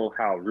them know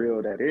how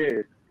real that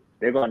is,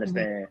 they're gonna Mm-hmm.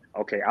 understand,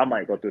 okay, I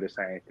might go through the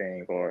same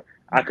thing, or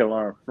I can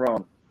learn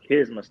from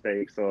his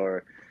mistakes,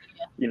 or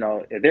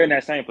if they're in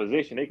that same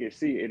position, they can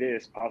see it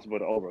is possible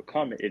to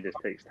overcome it. It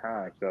just takes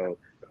time. So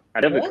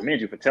I definitely Yeah,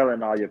 commend you for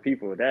telling all your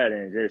people that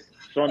and just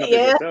showing up as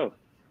yeah, yourself.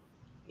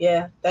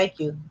 yeah. Thank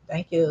you.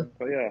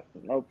 So yeah,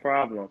 no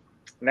problem.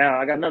 Now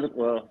I got another.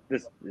 Well,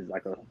 this is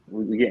like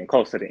we're getting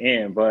close to the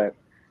end, but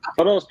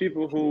for those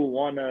people who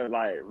want to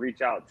like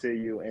reach out to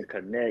you and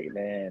connect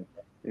and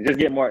just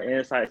get more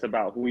insights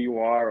about who you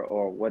are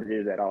or what it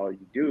is that all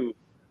you do,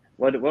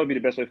 what would be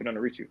the best way for them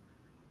to reach you?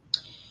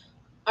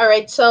 All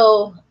right,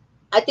 so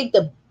I think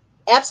the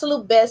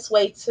absolute best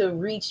way to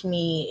reach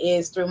me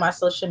is through my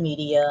social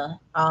media.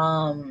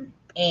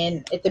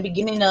 And at the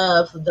beginning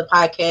of the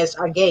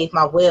podcast, I gave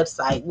my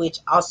website, which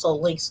also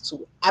links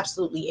to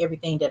absolutely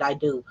everything that I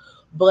do.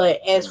 But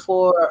as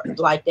for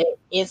like that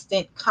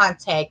instant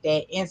contact,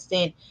 that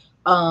instant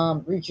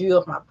review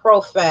of my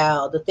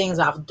profile, the things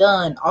I've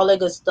done, all that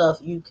good stuff,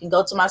 you can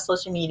go to my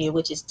social media,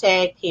 which is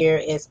tagged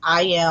here as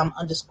I am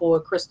underscore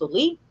Crystal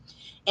Lee.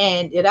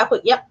 And did I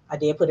put? Yep, I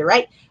did put it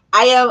right.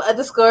 I am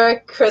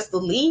underscore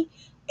Crystal Lee,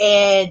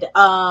 and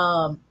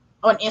on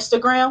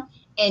Instagram,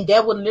 and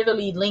that would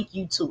literally link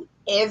you to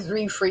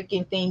every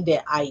freaking thing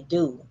that I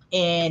do.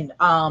 And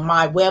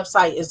my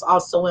website is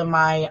also in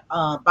my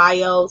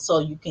bio, so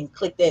you can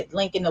click that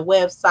link in the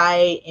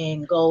website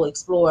and go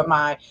explore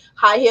my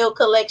high heel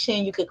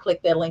collection. You could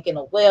click that link in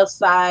the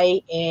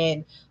website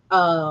and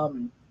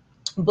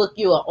book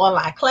you an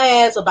online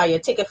class or buy your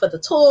ticket for the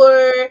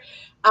tour.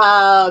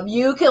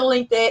 You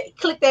can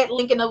click that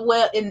link in the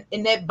web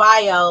in that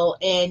bio,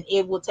 and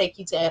it will take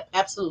you to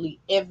absolutely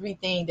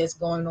everything that's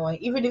going on.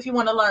 Even if you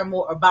want to learn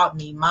more about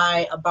me,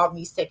 my about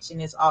me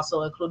section is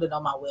also included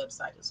on my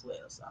website as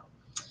well. So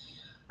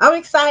I'm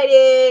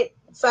excited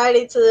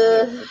Yeah,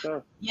 to, for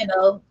sure.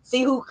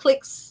 see who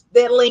clicks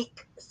that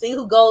link, see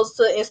who goes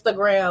to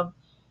Instagram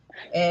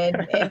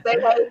and say,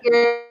 hey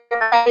girl,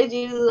 I heard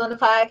you on the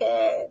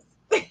podcast.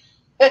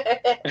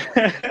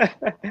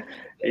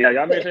 Yeah,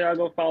 y'all make sure y'all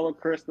go follow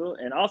Crystal,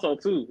 and also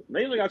too,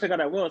 make sure y'all check out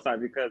that website,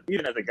 because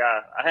even as a guy,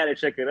 I had to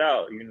check it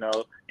out,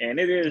 and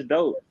it is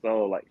dope.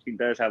 So like, she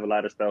does have a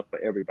lot of stuff for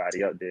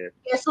everybody up there.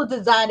 Guess who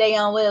designed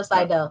their own Yeah.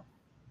 website though?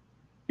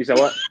 You said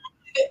what?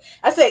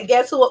 I said,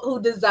 guess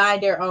who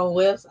designed their own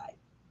website?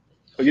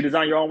 Oh, you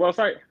design your own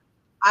website?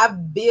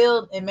 I've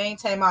built and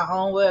maintained my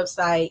own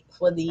website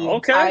for the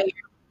Okay. entire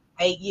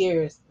 8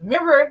 years.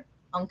 Remember,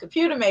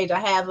 computer major. I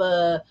have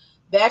a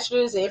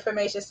bachelor's in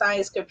information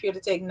science, computer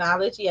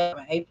technology. I have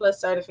an A+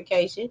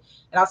 certification,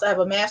 and also have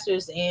a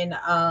master's in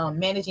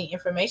managing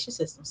information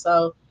systems.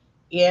 So,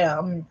 yeah,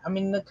 I'm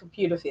in the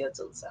computer field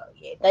too. So,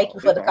 yeah, thank you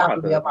for the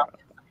compliment.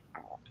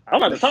 I'm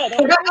about to talk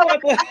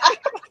about that.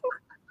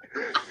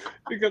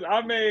 Because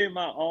I made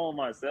my own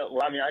myself.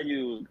 Well, I mean, I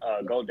use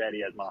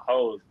GoDaddy as my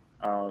host,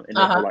 and then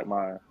for like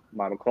my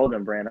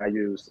clothing brand, I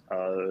use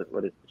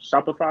what is it,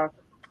 Shopify?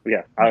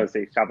 Yeah, I would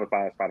say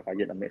Shopify and Spotify,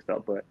 getting them mixed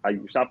up, but I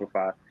use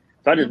Shopify.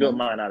 So I just built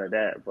mine out of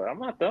that. But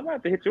I'm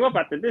about to hit you up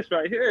after this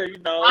right here, you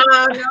know.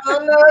 No.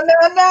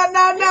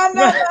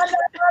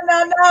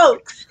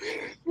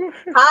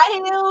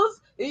 High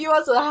heels? If you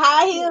want some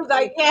high heels,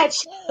 I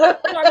catch you.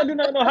 I'm not gonna do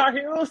nothing no high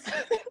heels.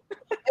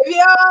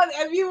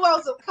 If you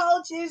want some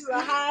coaches or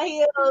high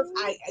heels,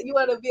 you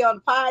want to be on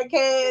the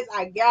podcast,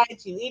 I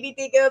got you.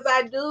 Anything else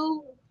I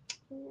do?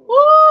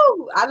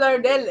 Woo! I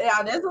learned that.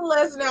 That's a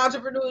lesson in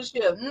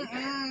entrepreneurship.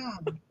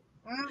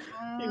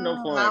 You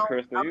know, fun,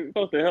 Crystal. You're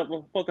supposed to help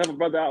a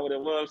brother out with a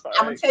website.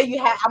 I'm gonna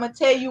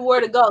tell you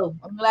where to go.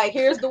 I'm like,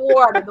 here's the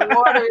water. The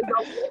water is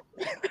over.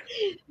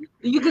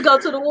 You could go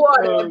to the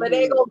water, but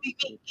they ain't gonna be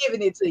me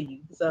giving it to you.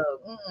 So.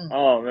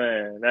 Oh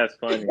man, that's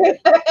funny.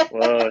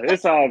 Well,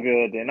 it's all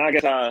good then. I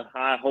guess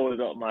I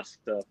hold up my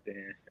stuff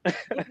then.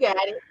 You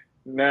got it.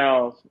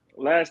 Now,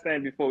 last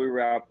thing before we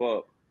wrap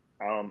up,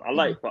 I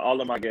like for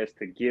all of my guests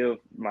to give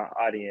my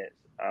audience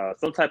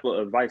some type of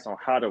advice on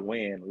how to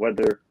win,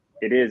 whether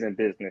it is in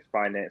business,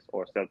 finance,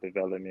 or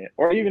self-development,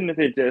 or even if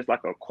it's just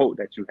like a quote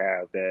that you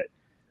have that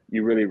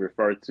you really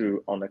refer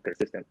to on a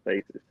consistent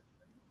basis.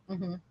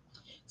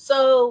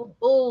 So,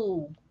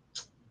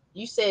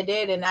 you said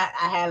that, and I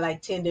had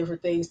like 10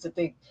 different things to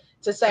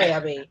say. I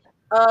mean,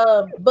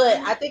 but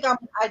I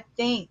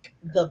think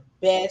the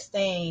best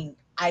thing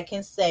I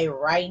can say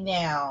right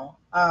now,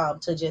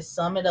 to just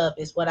sum it up,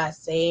 is what I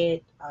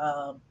said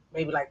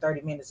maybe like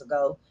 30 minutes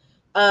ago.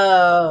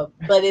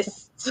 But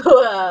it's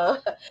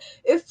to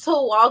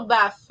walk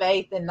by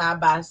faith and not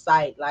by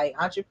sight. Like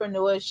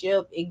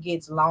entrepreneurship, it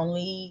gets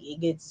lonely, it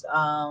gets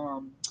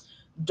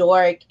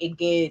dark, it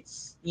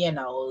gets,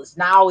 it's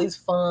not always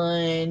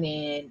fun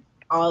and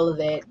all of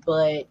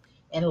that,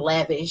 and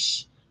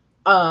lavish.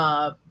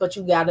 But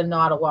you gotta know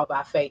how to walk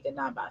by faith and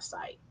not by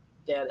sight.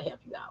 That'll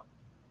help you out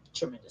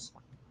tremendously.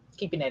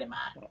 Keeping that in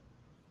mind.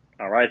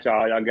 All right,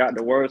 y'all. Y'all got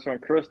the words from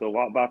Crystal.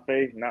 Walk by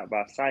faith, not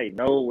by sight.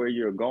 Know where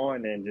you're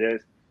going and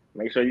just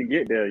make sure you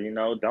get there.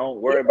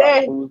 Don't worry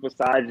about who's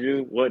beside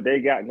you, what they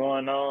got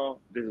going on.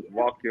 Just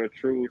walk your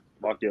truth,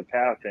 walk your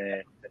path,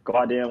 and go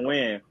out there and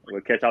win.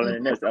 We'll catch y'all in the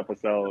next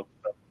episode.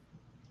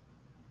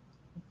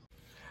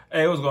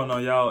 Hey, what's going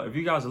on, y'all? If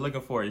you guys are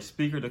looking for a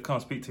speaker to come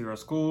speak to your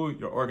school,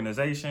 your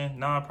organization,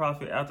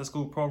 nonprofit,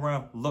 after-school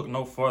program, look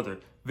no further.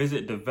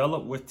 Visit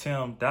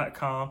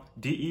developwithtim.com,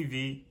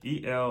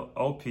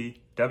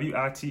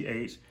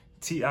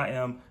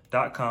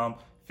 developwithtim.com.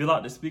 Fill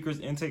out the speaker's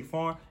intake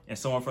form, and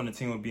someone from the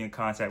team will be in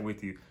contact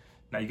with you.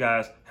 Now, you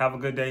guys, have a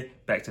good day.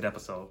 Back to the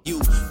episode. You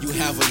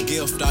have a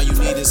gift, all you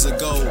need is a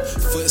goal.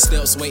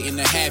 Footsteps waiting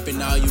to happen,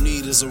 all you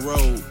need is a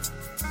road.